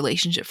about this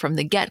relationship from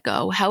the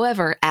get-go.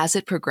 However, as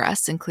it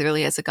progressed and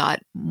clearly as it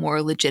got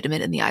more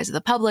legitimate in the eyes of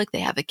the public, they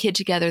have a kid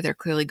together, they're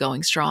clearly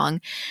going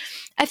strong.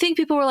 I think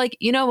people were like,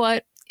 you know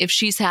what? If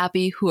she's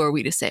happy, who are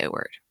we to say a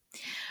word?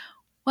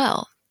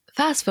 Well,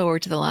 fast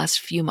forward to the last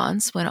few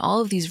months when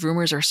all of these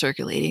rumors are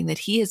circulating that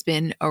he has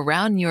been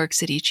around New York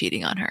City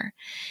cheating on her.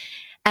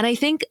 And I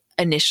think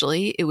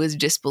initially it was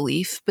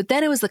disbelief, but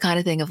then it was the kind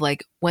of thing of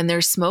like, when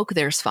there's smoke,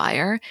 there's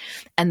fire.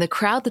 And the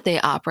crowd that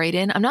they operate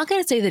in, I'm not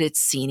going to say that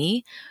it's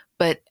sceney,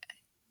 but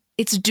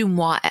it's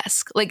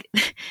Dumois-esque. Like,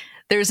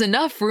 there's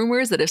enough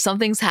rumors that if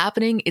something's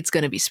happening, it's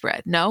going to be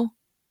spread. No?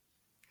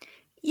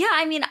 Yeah,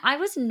 I mean, I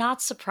was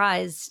not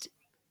surprised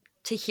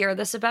to hear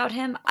this about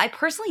him. I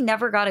personally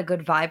never got a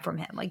good vibe from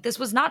him. Like, this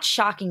was not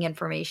shocking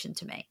information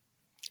to me.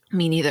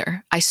 Me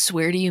neither. I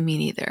swear to you, me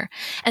neither.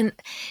 And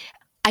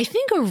I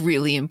think a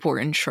really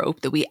important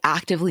trope that we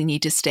actively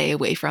need to stay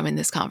away from in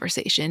this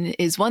conversation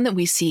is one that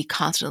we see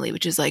constantly,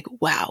 which is like,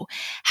 wow,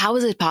 how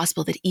is it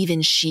possible that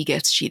even she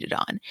gets cheated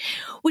on?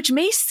 Which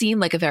may seem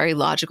like a very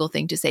logical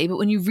thing to say, but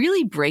when you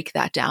really break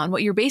that down,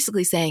 what you're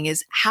basically saying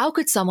is, how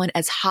could someone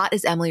as hot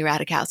as Emily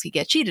Ratajkowski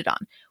get cheated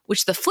on?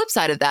 Which the flip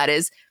side of that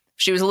is,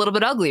 if she was a little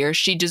bit uglier,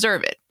 she'd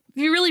deserve it.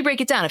 If you really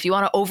break it down, if you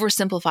want to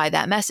oversimplify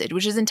that message,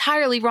 which is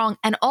entirely wrong,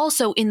 and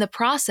also in the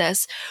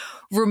process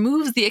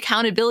removes the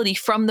accountability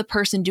from the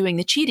person doing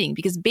the cheating,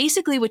 because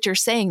basically what you're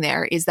saying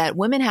there is that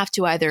women have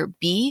to either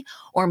be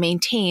or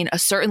maintain a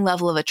certain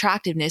level of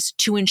attractiveness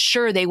to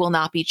ensure they will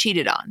not be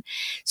cheated on.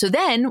 So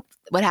then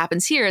what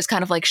happens here is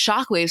kind of like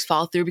shockwaves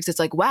fall through, because it's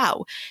like,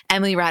 wow,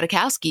 Emily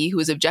Ratajkowski, who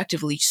is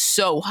objectively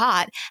so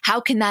hot,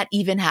 how can that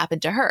even happen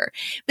to her?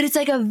 But it's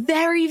like a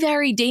very,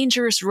 very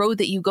dangerous road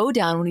that you go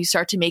down when you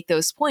start to make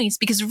those points,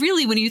 because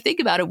really, when you think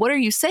about it, what are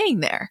you saying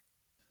there?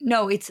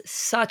 No, it's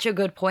such a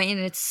good point, and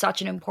it's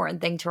such an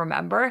important thing to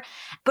remember.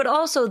 But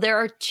also, there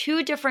are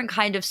two different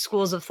kind of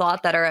schools of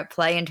thought that are at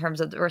play in terms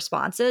of the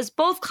responses,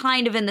 both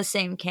kind of in the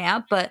same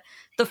camp. But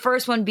the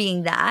first one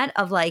being that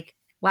of like,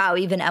 wow,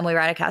 even Emily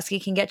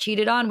Ratajkowski can get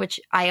cheated on, which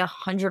I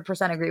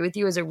 100% agree with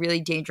you is a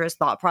really dangerous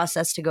thought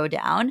process to go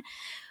down.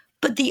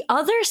 But the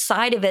other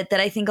side of it that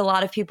I think a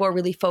lot of people are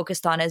really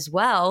focused on as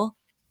well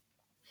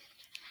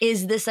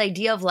is this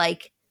idea of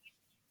like,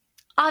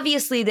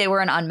 obviously, they were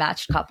an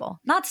unmatched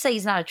couple. Not to say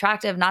he's not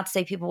attractive, not to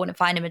say people wouldn't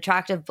find him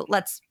attractive, but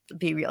let's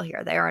be real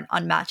here. They are an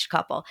unmatched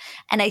couple.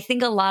 And I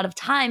think a lot of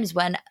times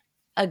when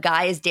a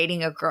guy is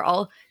dating a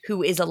girl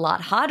who is a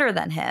lot hotter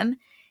than him,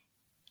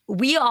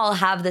 we all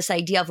have this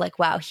idea of like,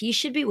 wow, he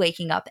should be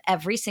waking up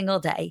every single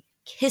day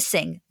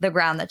kissing the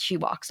ground that she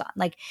walks on.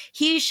 Like,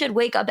 he should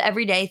wake up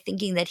every day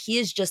thinking that he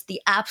is just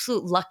the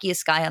absolute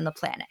luckiest guy on the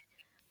planet.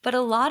 But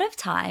a lot of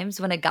times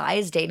when a guy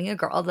is dating a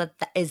girl that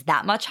is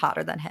that much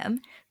hotter than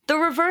him, the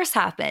reverse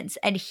happens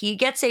and he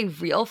gets a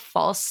real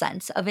false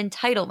sense of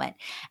entitlement.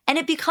 And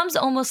it becomes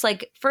almost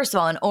like, first of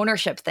all, an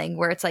ownership thing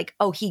where it's like,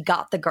 oh, he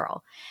got the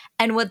girl.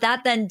 And what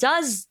that then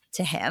does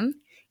to him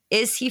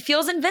is he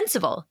feels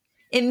invincible.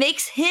 It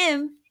makes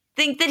him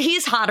think that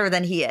he's hotter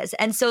than he is.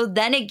 And so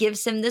then it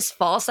gives him this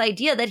false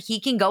idea that he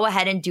can go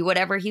ahead and do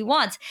whatever he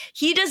wants.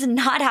 He does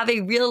not have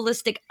a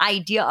realistic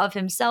idea of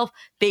himself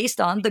based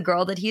on the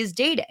girl that he is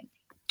dating.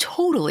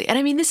 Totally. And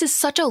I mean, this is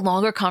such a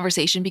longer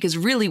conversation, because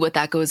really what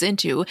that goes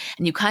into,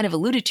 and you kind of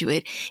alluded to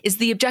it, is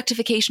the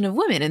objectification of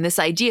women, and this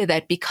idea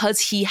that because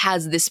he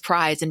has this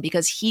prize and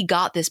because he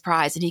got this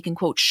prize and he can,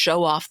 quote,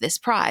 show off this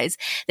prize,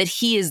 that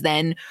he has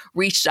then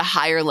reached a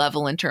higher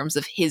level in terms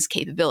of his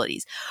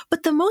capabilities.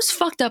 But the most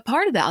fucked up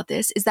part about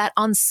this is that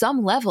on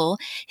some level,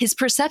 his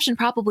perception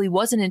probably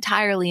wasn't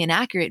entirely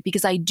inaccurate,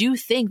 because I do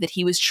think that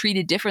he was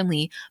treated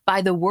differently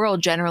by the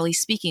world, generally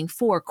speaking,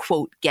 for,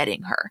 quote,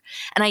 getting her.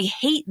 And I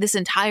hate this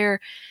entire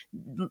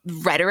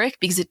rhetoric,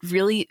 because it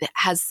really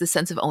has the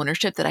sense of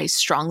ownership that I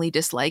strongly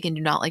dislike and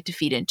do not like to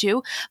feed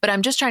into. But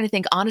I'm just trying to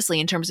think honestly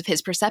in terms of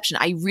his perception.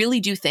 I really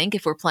do think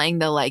if we're playing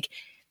the like,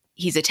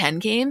 he's a 10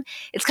 game,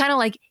 it's kind of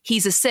like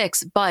he's a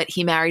 6, but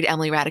he married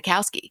Emily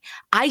Ratajkowski.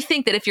 I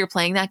think that if you're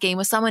playing that game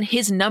with someone,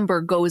 his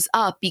number goes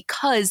up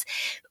because,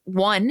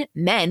 one,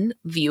 men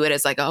view it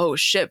as like, oh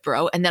shit,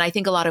 bro. And then I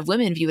think a lot of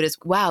women view it as,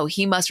 wow,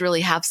 he must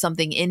really have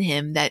something in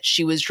him that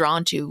she was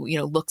drawn to, you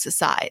know, looks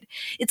aside.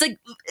 It's like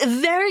a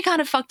very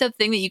kind of fucked up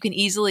thing that you can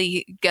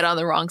easily get on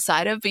the wrong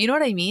side of, but you know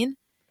what I mean?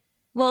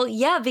 Well,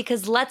 yeah,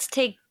 because let's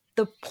take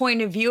the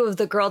point of view of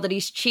the girl that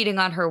he's cheating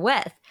on her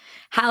with.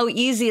 How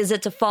easy is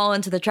it to fall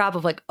into the trap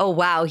of like, oh,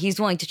 wow, he's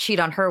willing to cheat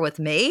on her with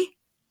me?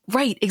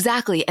 Right,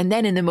 exactly. And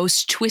then in the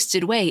most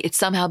twisted way, it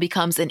somehow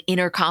becomes an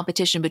inner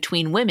competition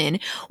between women,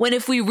 when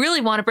if we really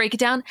want to break it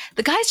down,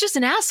 the guy's just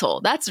an asshole.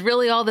 That's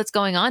really all that's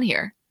going on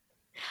here.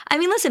 I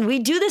mean, listen, we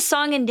do this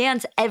song and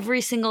dance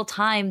every single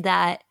time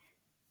that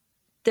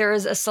there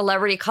is a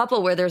celebrity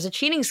couple where there's a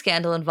cheating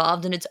scandal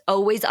involved, and it's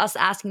always us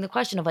asking the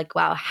question of like,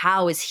 wow,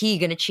 how is he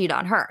going to cheat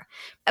on her?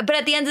 But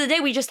at the end of the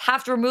day, we just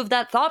have to remove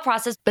that thought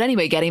process. But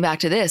anyway, getting back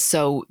to this,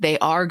 so they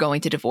are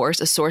going to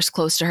divorce. A source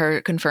close to her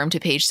confirmed to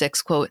Page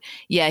Six, quote,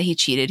 yeah, he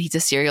cheated. He's a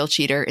serial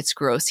cheater. It's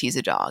gross. He's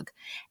a dog.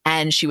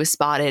 And she was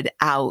spotted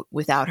out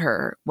without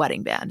her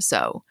wedding band.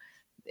 So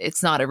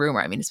it's not a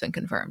rumor. I mean, it's been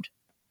confirmed.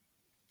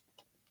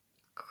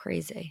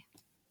 Crazy.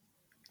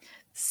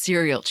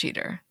 Serial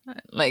cheater.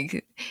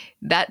 Like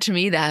that, to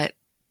me, that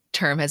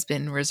term has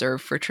been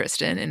reserved for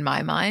Tristan in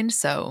my mind.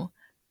 So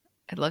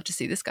I'd love to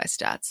see this guy's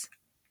stats.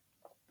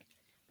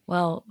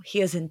 Well,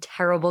 he is in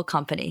terrible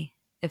company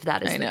if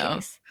that is the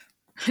case.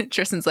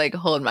 Tristan's like,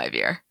 hold my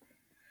beer.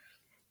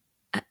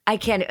 I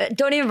can't.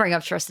 Don't even bring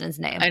up Tristan's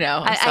name. I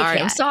know.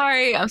 I'm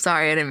sorry.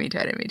 I didn't mean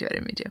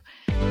to.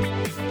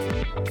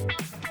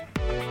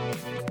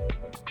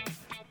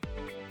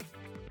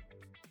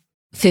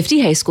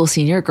 50 high school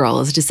senior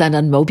girls descend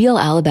on Mobile,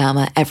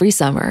 Alabama every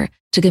summer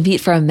to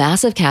compete for a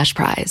massive cash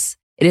prize.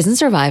 It isn't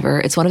Survivor,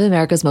 it's one of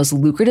America's most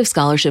lucrative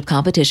scholarship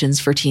competitions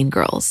for teen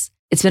girls.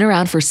 It's been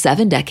around for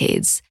 7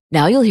 decades.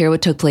 Now you'll hear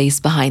what took place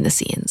behind the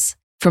scenes.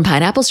 From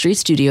Pineapple Street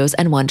Studios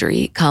and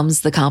Wondery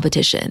comes The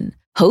Competition.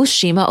 Host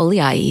Shima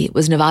Oliai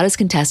was Nevada's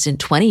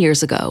contestant 20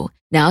 years ago.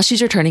 Now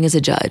she's returning as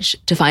a judge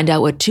to find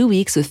out what 2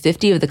 weeks with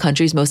 50 of the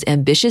country's most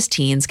ambitious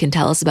teens can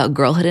tell us about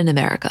girlhood in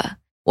America.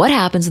 What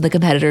happens when the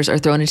competitors are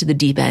thrown into the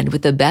deep end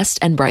with the best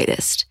and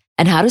brightest?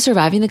 And how does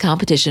surviving the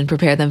competition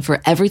prepare them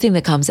for everything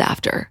that comes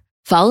after?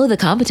 Follow The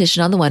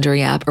Competition on the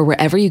Wondery app or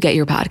wherever you get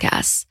your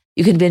podcasts.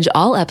 You can binge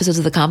all episodes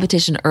of The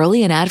Competition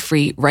early and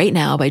ad-free right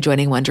now by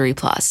joining Wondery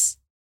Plus.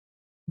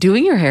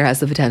 Doing your hair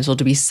has the potential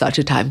to be such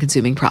a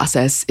time-consuming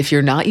process if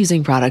you're not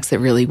using products that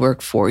really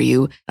work for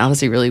you and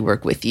honestly really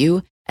work with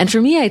you. And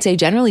for me, I'd say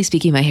generally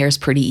speaking, my hair is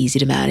pretty easy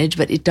to manage,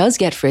 but it does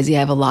get frizzy. I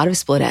have a lot of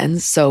split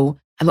ends, so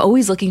I'm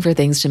always looking for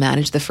things to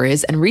manage the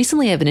frizz. And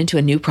recently I've been into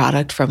a new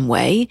product from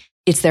Way.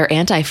 It's their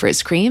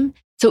anti-frizz cream.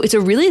 So it's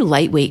a really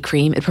lightweight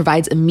cream. It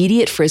provides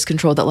immediate frizz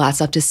control that lasts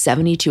up to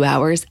 72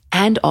 hours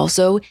and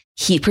also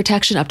heat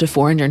protection up to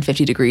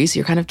 450 degrees. So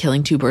you're kind of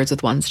killing 2 birds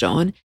with 1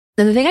 stone.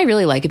 And the thing I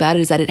really like about it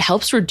is that it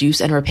helps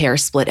reduce and repair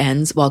split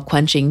ends while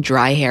quenching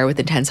dry hair with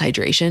intense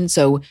hydration.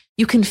 So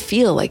you can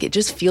feel like it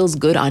just feels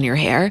good on your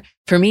hair.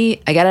 For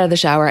me, I get out of the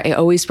shower, I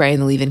always spray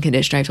in the leave-in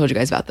conditioner. I've told you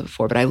guys about that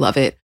before, but I love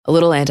it. A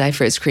little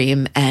anti-frizz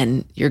cream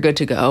and you're good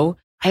to go.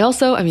 I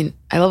love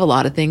a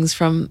lot of things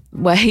from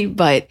Way,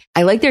 but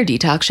I like their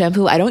detox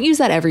shampoo. I don't use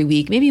that every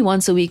week, maybe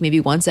once a week,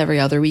 maybe once every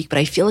other week, but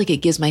I feel like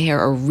it gives my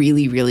hair a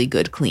really, really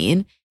good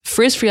clean.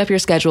 Frizz free up your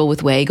schedule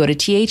with Way. Go to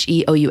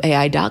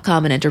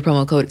TheOuai.com and enter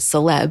promo code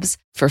celebs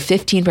for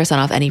 15%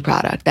 off any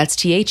product. That's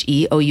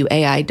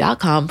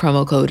TheOuai.com,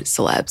 promo code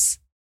celebs.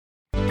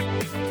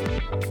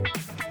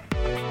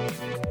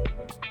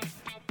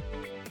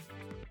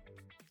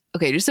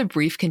 Okay, just a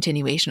brief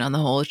continuation on the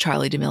whole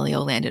Charli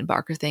D'Amelio, Landon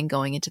Barker thing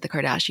going into the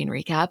Kardashian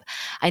recap.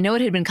 I know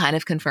it had been kind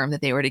of confirmed that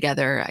they were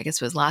together, I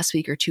guess it was last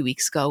week or 2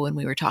 weeks ago when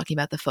we were talking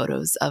about the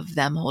photos of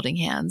them holding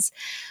hands.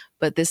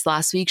 But this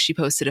last week, she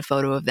posted a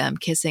photo of them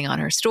kissing on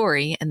her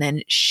story. And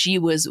then she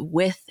was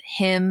with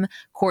him,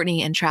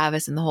 Kourtney and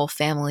Travis and the whole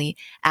family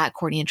at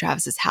Kourtney and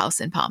Travis's house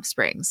in Palm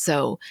Springs.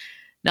 So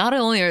not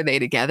only are they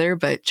together,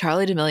 but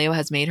Charli D'Amelio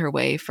has made her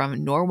way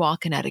from Norwalk,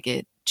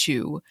 Connecticut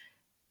to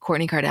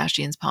Kourtney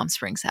Kardashian's Palm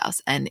Springs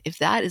house. And if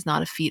that is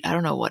not a feat, I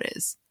don't know what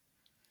is.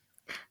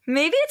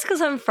 Maybe it's because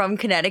I'm from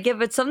Connecticut,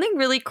 but something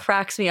really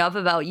cracks me up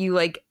about you,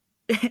 like,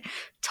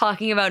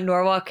 talking about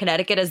Norwalk,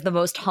 Connecticut as the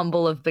most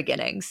humble of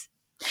beginnings.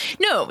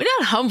 No,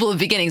 not humble of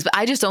beginnings, but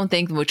I just don't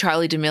think with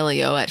Charli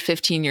D'Amelio at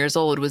 15 years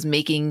old was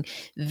making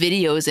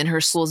videos in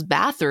her school's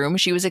bathroom.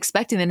 She was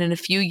expecting that in a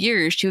few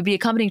years she would be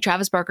accompanying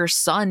Travis Barker's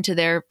son to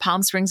their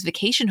Palm Springs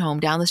vacation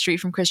home down the street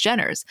from Kris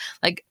Jenner's.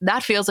 Like,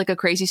 that feels like a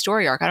crazy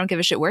story arc. I don't give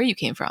a shit where you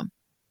came from.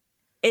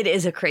 It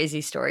is a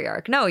crazy story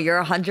arc. No,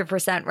 you're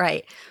 100%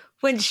 right.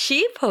 When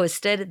she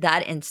posted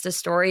that Insta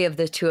story of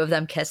the two of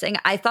them kissing,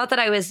 I thought that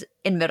I was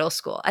in middle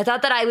school. I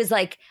thought that I was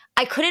like,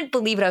 I couldn't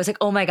believe it. I was like,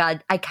 oh my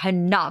God, I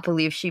cannot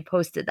believe she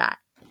posted that.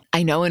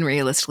 I know, and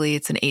realistically,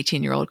 it's an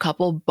 18-year-old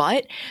couple,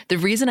 but the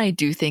reason I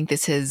do think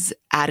this has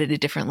added a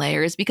different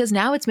layer is because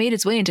now it's made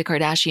its way into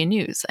Kardashian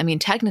news. I mean,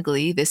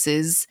 technically, this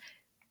is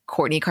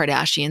Kourtney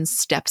Kardashian's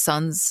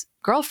stepson's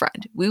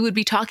girlfriend. We would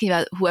be talking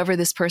about whoever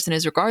this person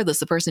is regardless.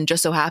 The person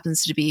just so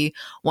happens to be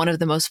one of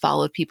the most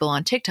followed people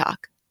on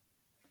TikTok.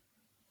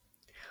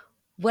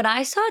 When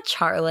I saw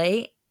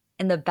Charli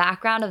in the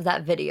background of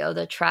that video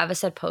that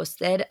Travis had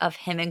posted of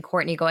him and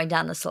Kourtney going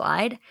down the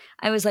slide,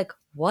 I was like,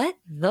 what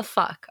the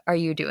fuck are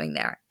you doing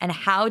there? And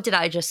how did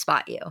I just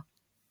spot you?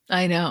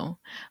 I know.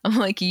 I'm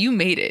like, you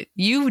made it.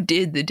 You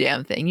did the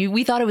damn thing.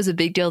 We thought it was a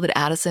big deal that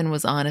Addison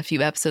was on a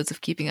few episodes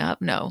of Keeping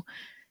Up. No.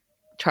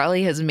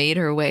 Charli has made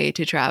her way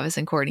to Travis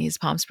and Kourtney's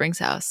Palm Springs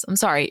house. I'm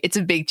sorry. It's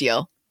a big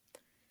deal.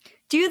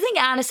 Do you think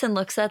Addison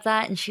looks at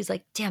that and she's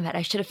like, damn it,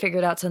 I should have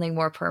figured out something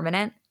more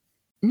permanent?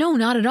 No,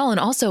 not at all. And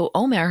also,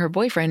 Omer, her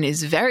boyfriend,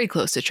 is very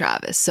close to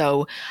Travis.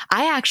 So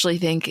I actually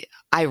think,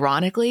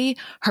 ironically,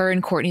 her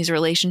and Kourtney's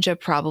relationship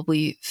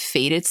probably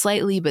faded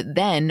slightly. But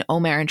then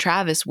Omer and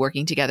Travis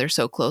working together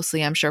so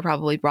closely, I'm sure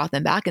probably brought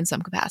them back in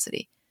some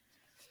capacity.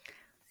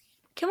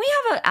 Can we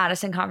have an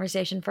Addison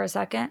conversation for a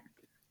second?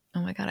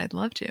 Oh my God, I'd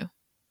love to.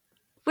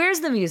 Where's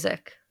the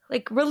music?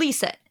 Like,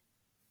 release it.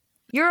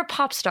 You're a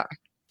pop star.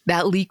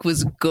 That leak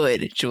was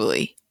good,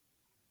 Julie.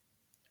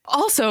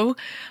 Also,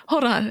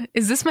 hold on.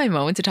 Is this my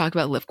moment to talk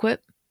about Lip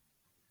Quip?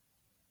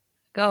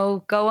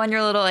 Go on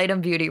your little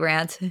item beauty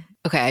rant.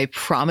 Okay, I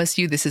promise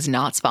you this is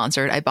not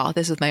sponsored. I bought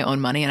this with my own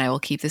money and I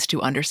will keep this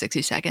to under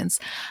 60 seconds.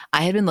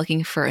 I had been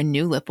looking for a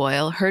new lip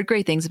oil, heard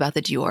great things about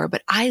the Dior,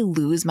 but I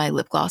lose my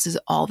lip glosses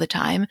all the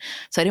time,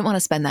 so I didn't want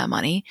to spend that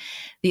money.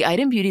 The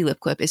Item Beauty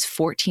Lip Quip is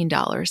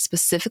 $14,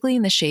 specifically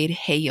in the shade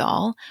Hey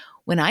Y'all.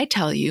 when I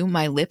tell you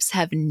my lips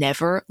have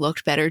never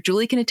looked better,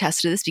 Julie can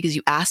attest to this because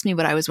you asked me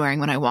what I was wearing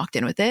when I walked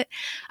in with it.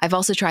 I've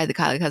also tried the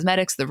Kylie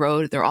Cosmetics, the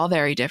Rhode. They're all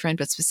very different,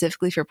 but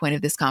specifically for point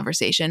of this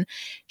conversation,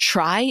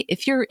 try,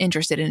 if you're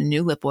interested in a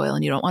new lip oil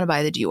and you don't want to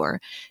buy the Dior,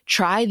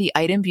 try the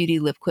Item Beauty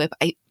Lip Quip.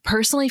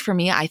 Personally, for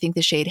me, I think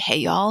the shade Hey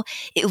Y'all,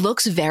 it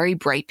looks very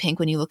bright pink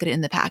when you look at it in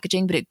the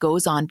packaging, but it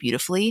goes on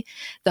beautifully.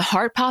 The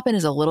Heart Poppin'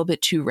 is a little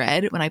bit too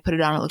red. When I put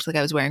it on, it looked like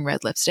I was wearing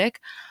red lipstick.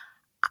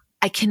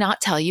 I cannot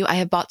tell you. I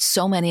have bought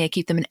so many. I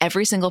keep them in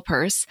every single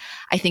purse.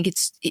 I think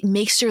it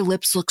makes your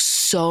lips look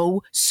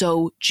so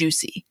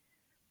juicy.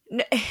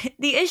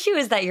 The issue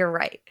is that you're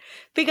right,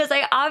 because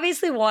I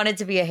obviously wanted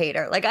to be a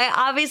hater. Like, I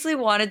obviously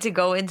wanted to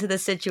go into the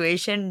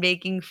situation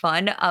making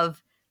fun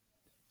of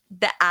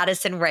the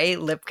Addison Rae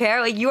lip care.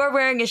 Like, you are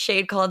wearing a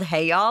shade called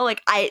Hey Y'all.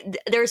 Like,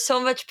 there's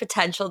so much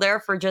potential there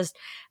for just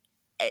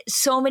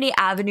so many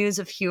avenues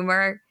of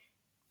humor.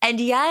 And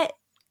yet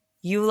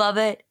you love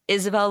it.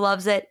 Isabel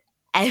loves it.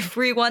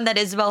 Everyone that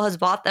Isabel has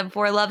bought them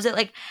for loves it.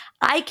 Like,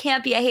 I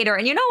can't be a hater.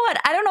 And you know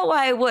what? I don't know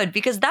why I would,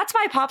 because that's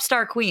my pop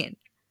star queen.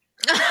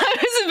 I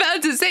was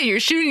about to say, you're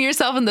shooting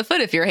yourself in the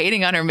foot if you're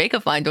hating on her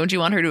makeup line. Don't you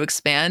want her to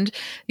expand,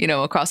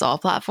 across all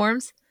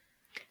platforms?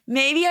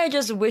 Maybe I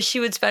just wish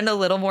she would spend a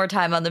little more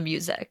time on the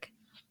music.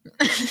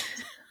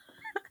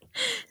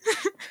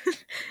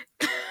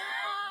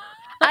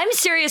 I'm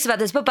serious about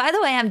this, but by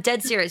the way, I'm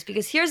dead serious,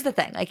 because here's the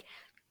thing. Like,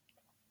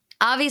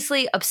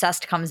 obviously,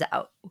 Obsessed comes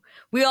out.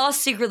 We all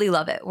secretly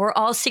love it. We're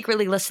all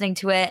secretly listening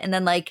to it and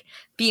then, like,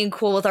 being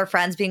cool with our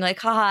friends, being like,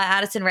 haha,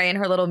 Addison Rae and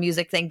her little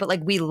music thing. But, like,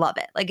 we love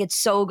it. Like, it's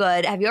so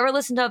good. Have you ever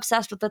listened to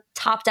Obsessed with the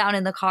top down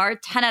in the car?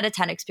 10 out of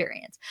 10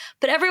 experience.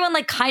 But everyone,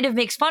 like, kind of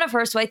makes fun of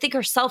her. So I think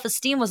her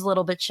self-esteem was a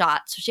little bit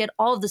shot. So she had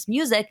all of this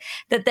music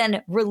that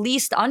then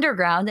released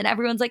underground. And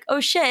everyone's like,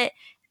 oh, shit,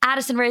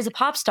 Addison Rae is a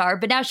pop star.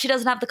 But now she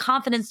doesn't have the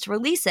confidence to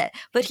release it.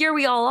 But here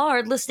we all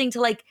are listening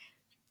to, like,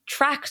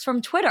 tracks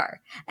from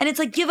Twitter. And it's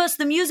like, give us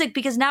the music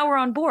because now we're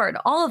on board,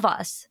 all of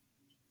us.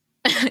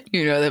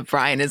 You know that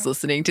Brian is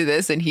listening to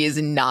this and he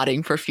is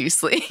nodding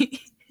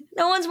profusely.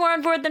 No one's more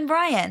on board than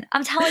Brian.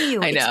 I'm telling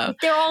you. I know.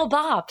 They're all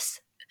bops.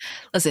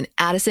 Listen,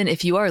 Addison,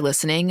 if you are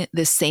listening,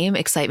 the same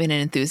excitement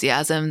and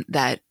enthusiasm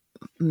that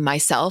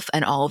myself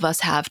and all of us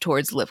have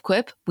towards Lip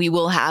Quip, we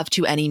will have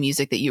to any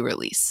music that you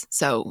release.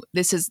 So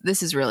this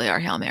is really our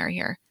Hail Mary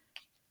here.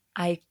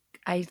 I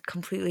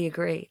completely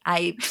agree.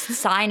 I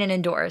sign and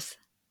endorse.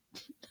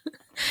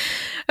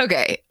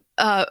 Okay.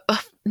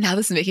 Now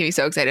this is making me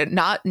so excited.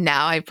 Not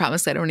now. I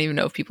promise I don't even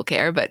know if people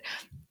care, but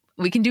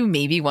we can do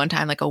maybe one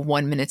time like a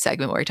 1-minute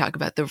segment where I talk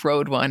about the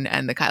Rhode one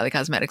and the Kylie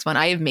Cosmetics one.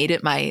 I have made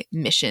it my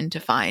mission to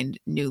find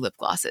new lip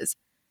glosses.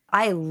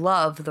 I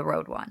love the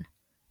Rhode one.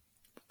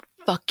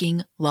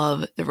 Fucking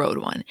love the Rhode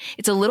one.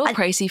 It's a little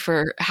pricey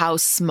for how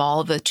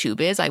small the tube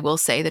is. I will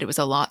say that it was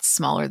a lot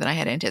smaller than I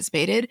had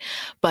anticipated,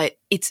 but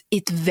it's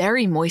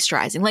very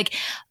moisturizing. Like,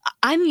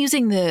 I'm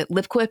using the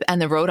Lip Quip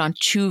and the Rhode on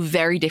two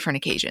very different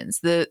occasions.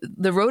 The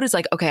Rhode is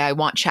like, okay, I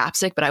want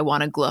chapstick, but I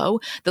want to glow.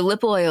 The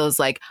lip oil is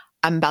like,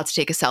 I'm about to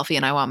take a selfie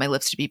and I want my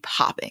lips to be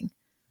popping.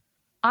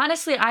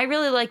 Honestly, I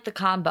really like the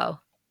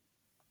combo.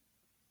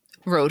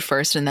 Rhode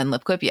first and then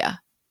Lip Quip, yeah.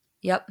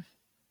 Yep.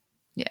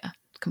 Yeah,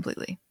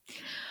 completely.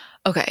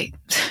 Okay,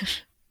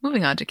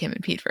 moving on to Kim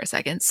and Pete for a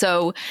second.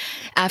 So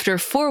after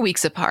 4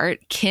 weeks apart,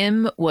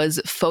 Kim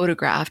was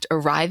photographed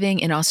arriving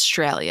in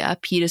Australia.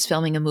 Pete is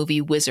filming a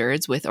movie,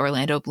 Wizards, with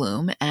Orlando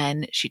Bloom,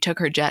 and she took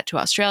her jet to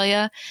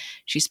Australia.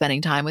 She's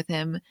spending time with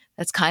him.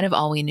 That's kind of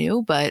all we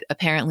knew, but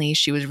apparently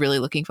she was really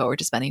looking forward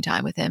to spending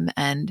time with him.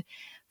 And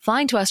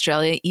flying to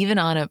Australia, even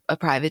on a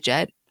private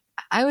jet,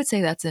 I would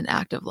say that's an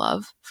act of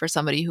love for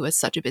somebody who has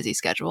such a busy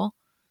schedule.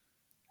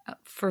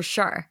 For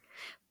sure.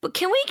 But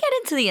can we get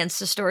into the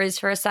Insta stories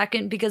for a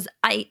second? Because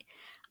I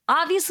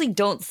obviously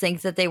don't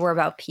think that they were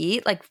about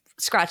Pete. Like,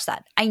 scratch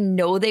that. I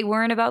know they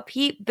weren't about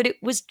Pete, but it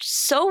was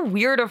so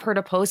weird of her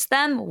to post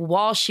them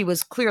while she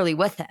was clearly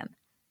with him.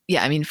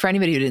 Yeah, I mean, for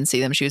anybody who didn't see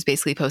them, she was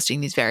basically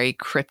posting these very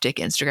cryptic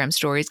Instagram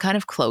stories, kind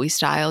of Chloe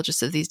style,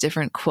 just of these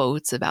different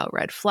quotes about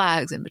red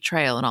flags and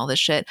betrayal and all this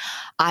shit.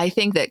 I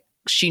think that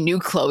she knew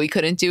Chloe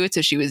couldn't do it,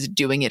 so she was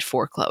doing it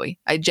for Chloe.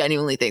 I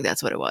genuinely think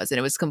that's what it was. And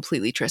it was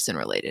completely Tristan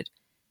related.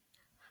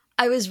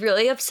 I was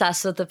really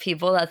obsessed with the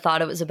people that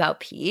thought it was about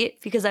Pete,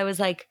 because I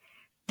was like,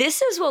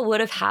 this is what would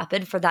have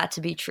happened for that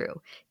to be true.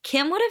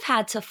 Kim would have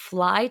had to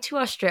fly to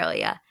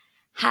Australia,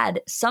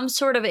 had some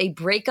sort of a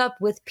breakup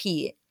with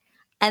Pete,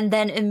 and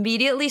then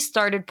immediately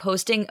started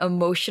posting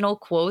emotional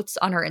quotes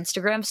on her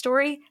Instagram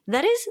story.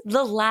 That is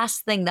the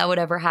last thing that would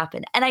ever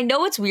happen. And I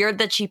know it's weird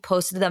that she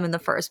posted them in the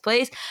first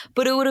place,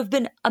 but it would have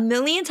been a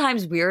million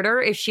times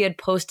weirder if she had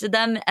posted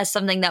them as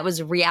something that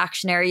was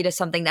reactionary to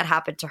something that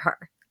happened to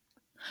her.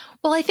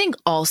 Well, I think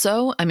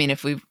also, I mean,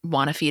 if we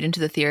want to feed into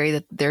the theory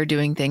that they're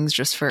doing things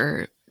just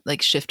for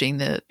like shifting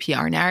the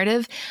PR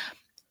narrative,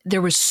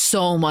 there was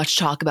so much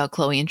talk about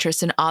Chloe and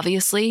Tristan,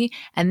 obviously.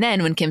 And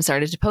then when Kim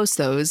started to post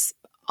those,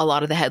 a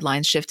lot of the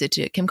headlines shifted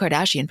to Kim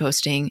Kardashian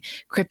posting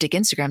cryptic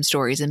Instagram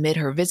stories amid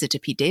her visit to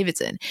Pete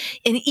Davidson.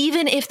 And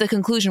even if the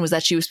conclusion was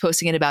that she was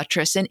posting it about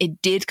Tristan,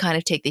 it did kind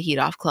of take the heat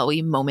off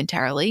Khloe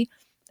momentarily.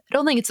 I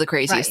don't think it's the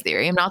craziest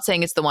theory. I'm not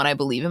saying it's the one I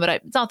believe in, but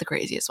it's not the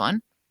craziest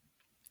one.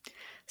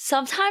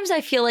 Sometimes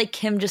I feel like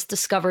Kim just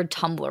discovered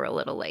Tumblr a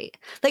little late.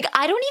 Like,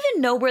 I don't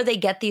even know where they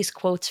get these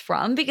quotes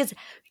from because,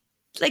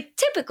 like,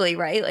 typically,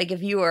 right? Like,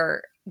 if you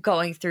are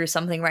going through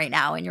something right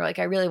now and you're like,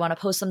 I really want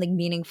to post something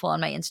meaningful on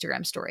my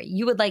Instagram story,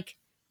 you would, like,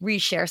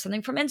 reshare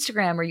something from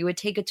Instagram, or you would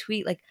take a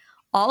tweet. Like,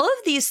 all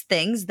of these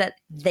things that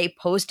they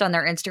post on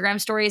their Instagram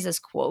stories as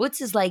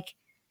quotes is, like,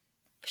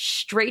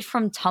 straight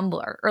from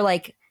Tumblr, or,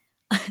 like,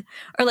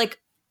 or, like,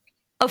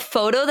 a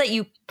photo that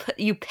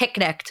you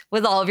picnicked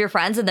with all of your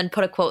friends and then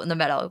put a quote in the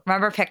middle.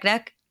 Remember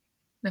picnic?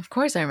 Of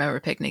course I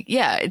remember picnic.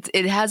 Yeah,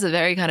 it has a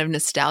very kind of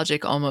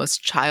nostalgic,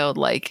 almost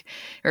childlike,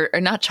 or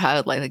not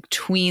childlike, like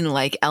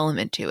tween-like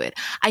element to it.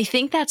 I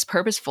think that's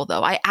purposeful,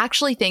 though. I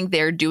actually think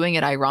they're doing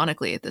it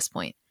ironically at this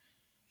point.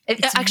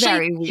 It's actually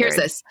very weird. Here's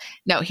this.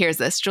 No, here's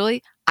this,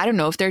 Julie. I don't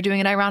know if they're doing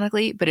it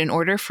ironically, but in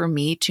order for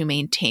me to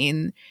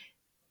maintain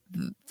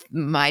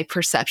my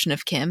perception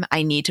of Kim,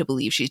 I need to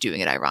believe she's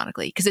doing it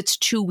ironically, because it's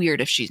too weird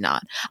if she's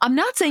not. I'm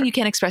not saying you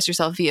can't express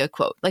yourself via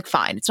quote. Like,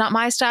 fine, it's not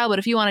my style, but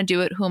if you want to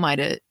do it, who am I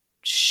to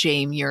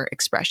shame your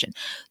expression?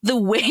 The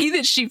way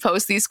that she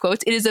posts these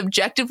quotes, it is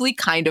objectively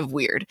kind of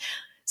weird.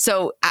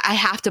 So I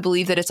have to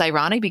believe that it's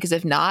ironic, because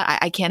if not,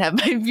 I can't have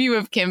my view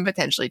of Kim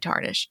potentially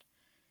tarnished.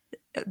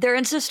 Their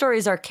Insta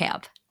stories are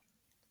camp.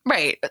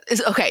 Right.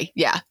 Okay.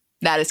 Yeah.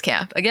 That is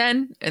camp.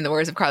 Again, in the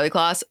words of Carly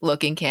Kloss,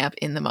 looking camp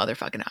in the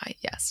motherfucking eye.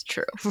 Yes,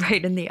 true.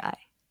 Right in the eye.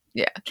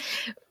 Yeah.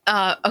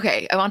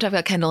 Okay. I want to talk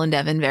about Kendall and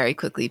Devin very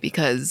quickly,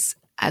 because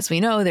as we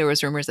know, there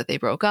was rumors that they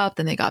broke up,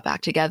 then they got back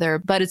together,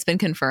 but it's been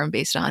confirmed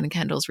based on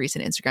Kendall's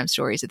recent Instagram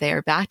stories that they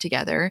are back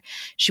together.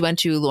 She went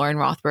to Lauren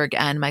Rothberg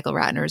and Michael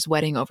Ratner's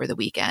wedding over the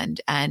weekend,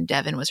 and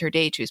Devin was her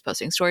date. She was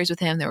posting stories with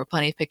him. There were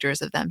plenty of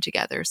pictures of them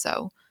together.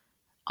 So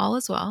all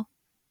is well.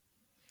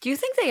 Do you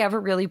think they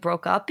ever really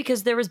broke up?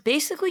 Because there was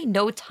basically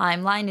no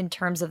timeline in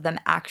terms of them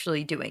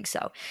actually doing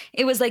so.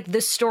 It was like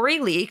the story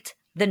leaked,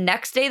 the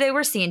next day they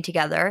were seen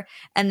together,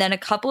 and then a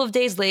couple of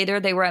days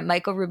later they were at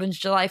Michael Rubin's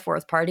July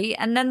 4th party,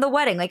 and then the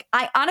wedding. Like,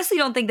 I honestly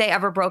don't think they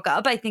ever broke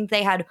up. I think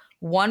they had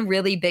one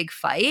really big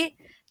fight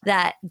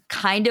that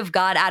kind of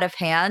got out of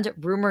hand.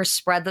 Rumors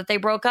spread that they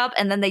broke up,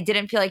 and then they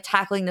didn't feel like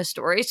tackling the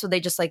story, so they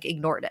just, like,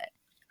 ignored it.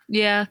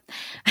 Yeah.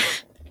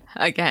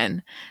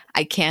 Again,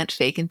 I can't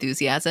fake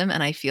enthusiasm,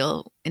 and I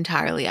feel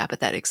entirely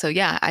apathetic. So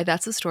yeah,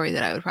 that's a story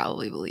that I would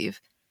probably believe.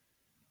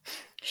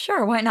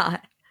 Sure, why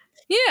not?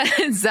 Yeah,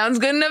 it sounds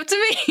good enough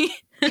to me.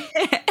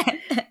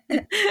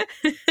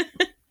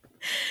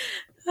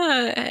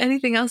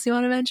 Anything else you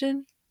want to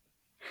mention?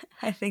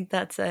 I think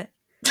that's it.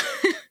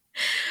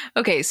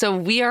 Okay, so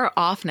we are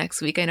off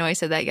next week. I know I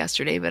said that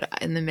yesterday, but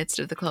in the midst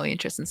of the Khloe and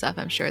Tristan stuff,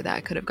 I'm sure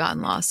that could have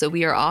gotten lost. So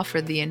we are off for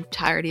the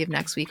entirety of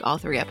next week, all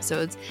 3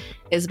 episodes.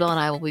 Isabel and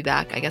I will be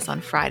back, I guess, on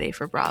Friday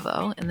for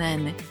Bravo. And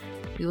then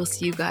we will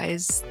see you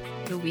guys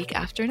the week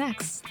after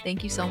next.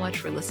 Thank you so much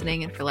for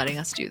listening and for letting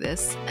us do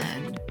this,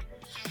 and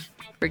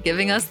for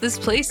giving us this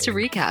place to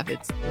recap.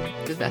 It's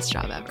the best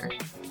job ever.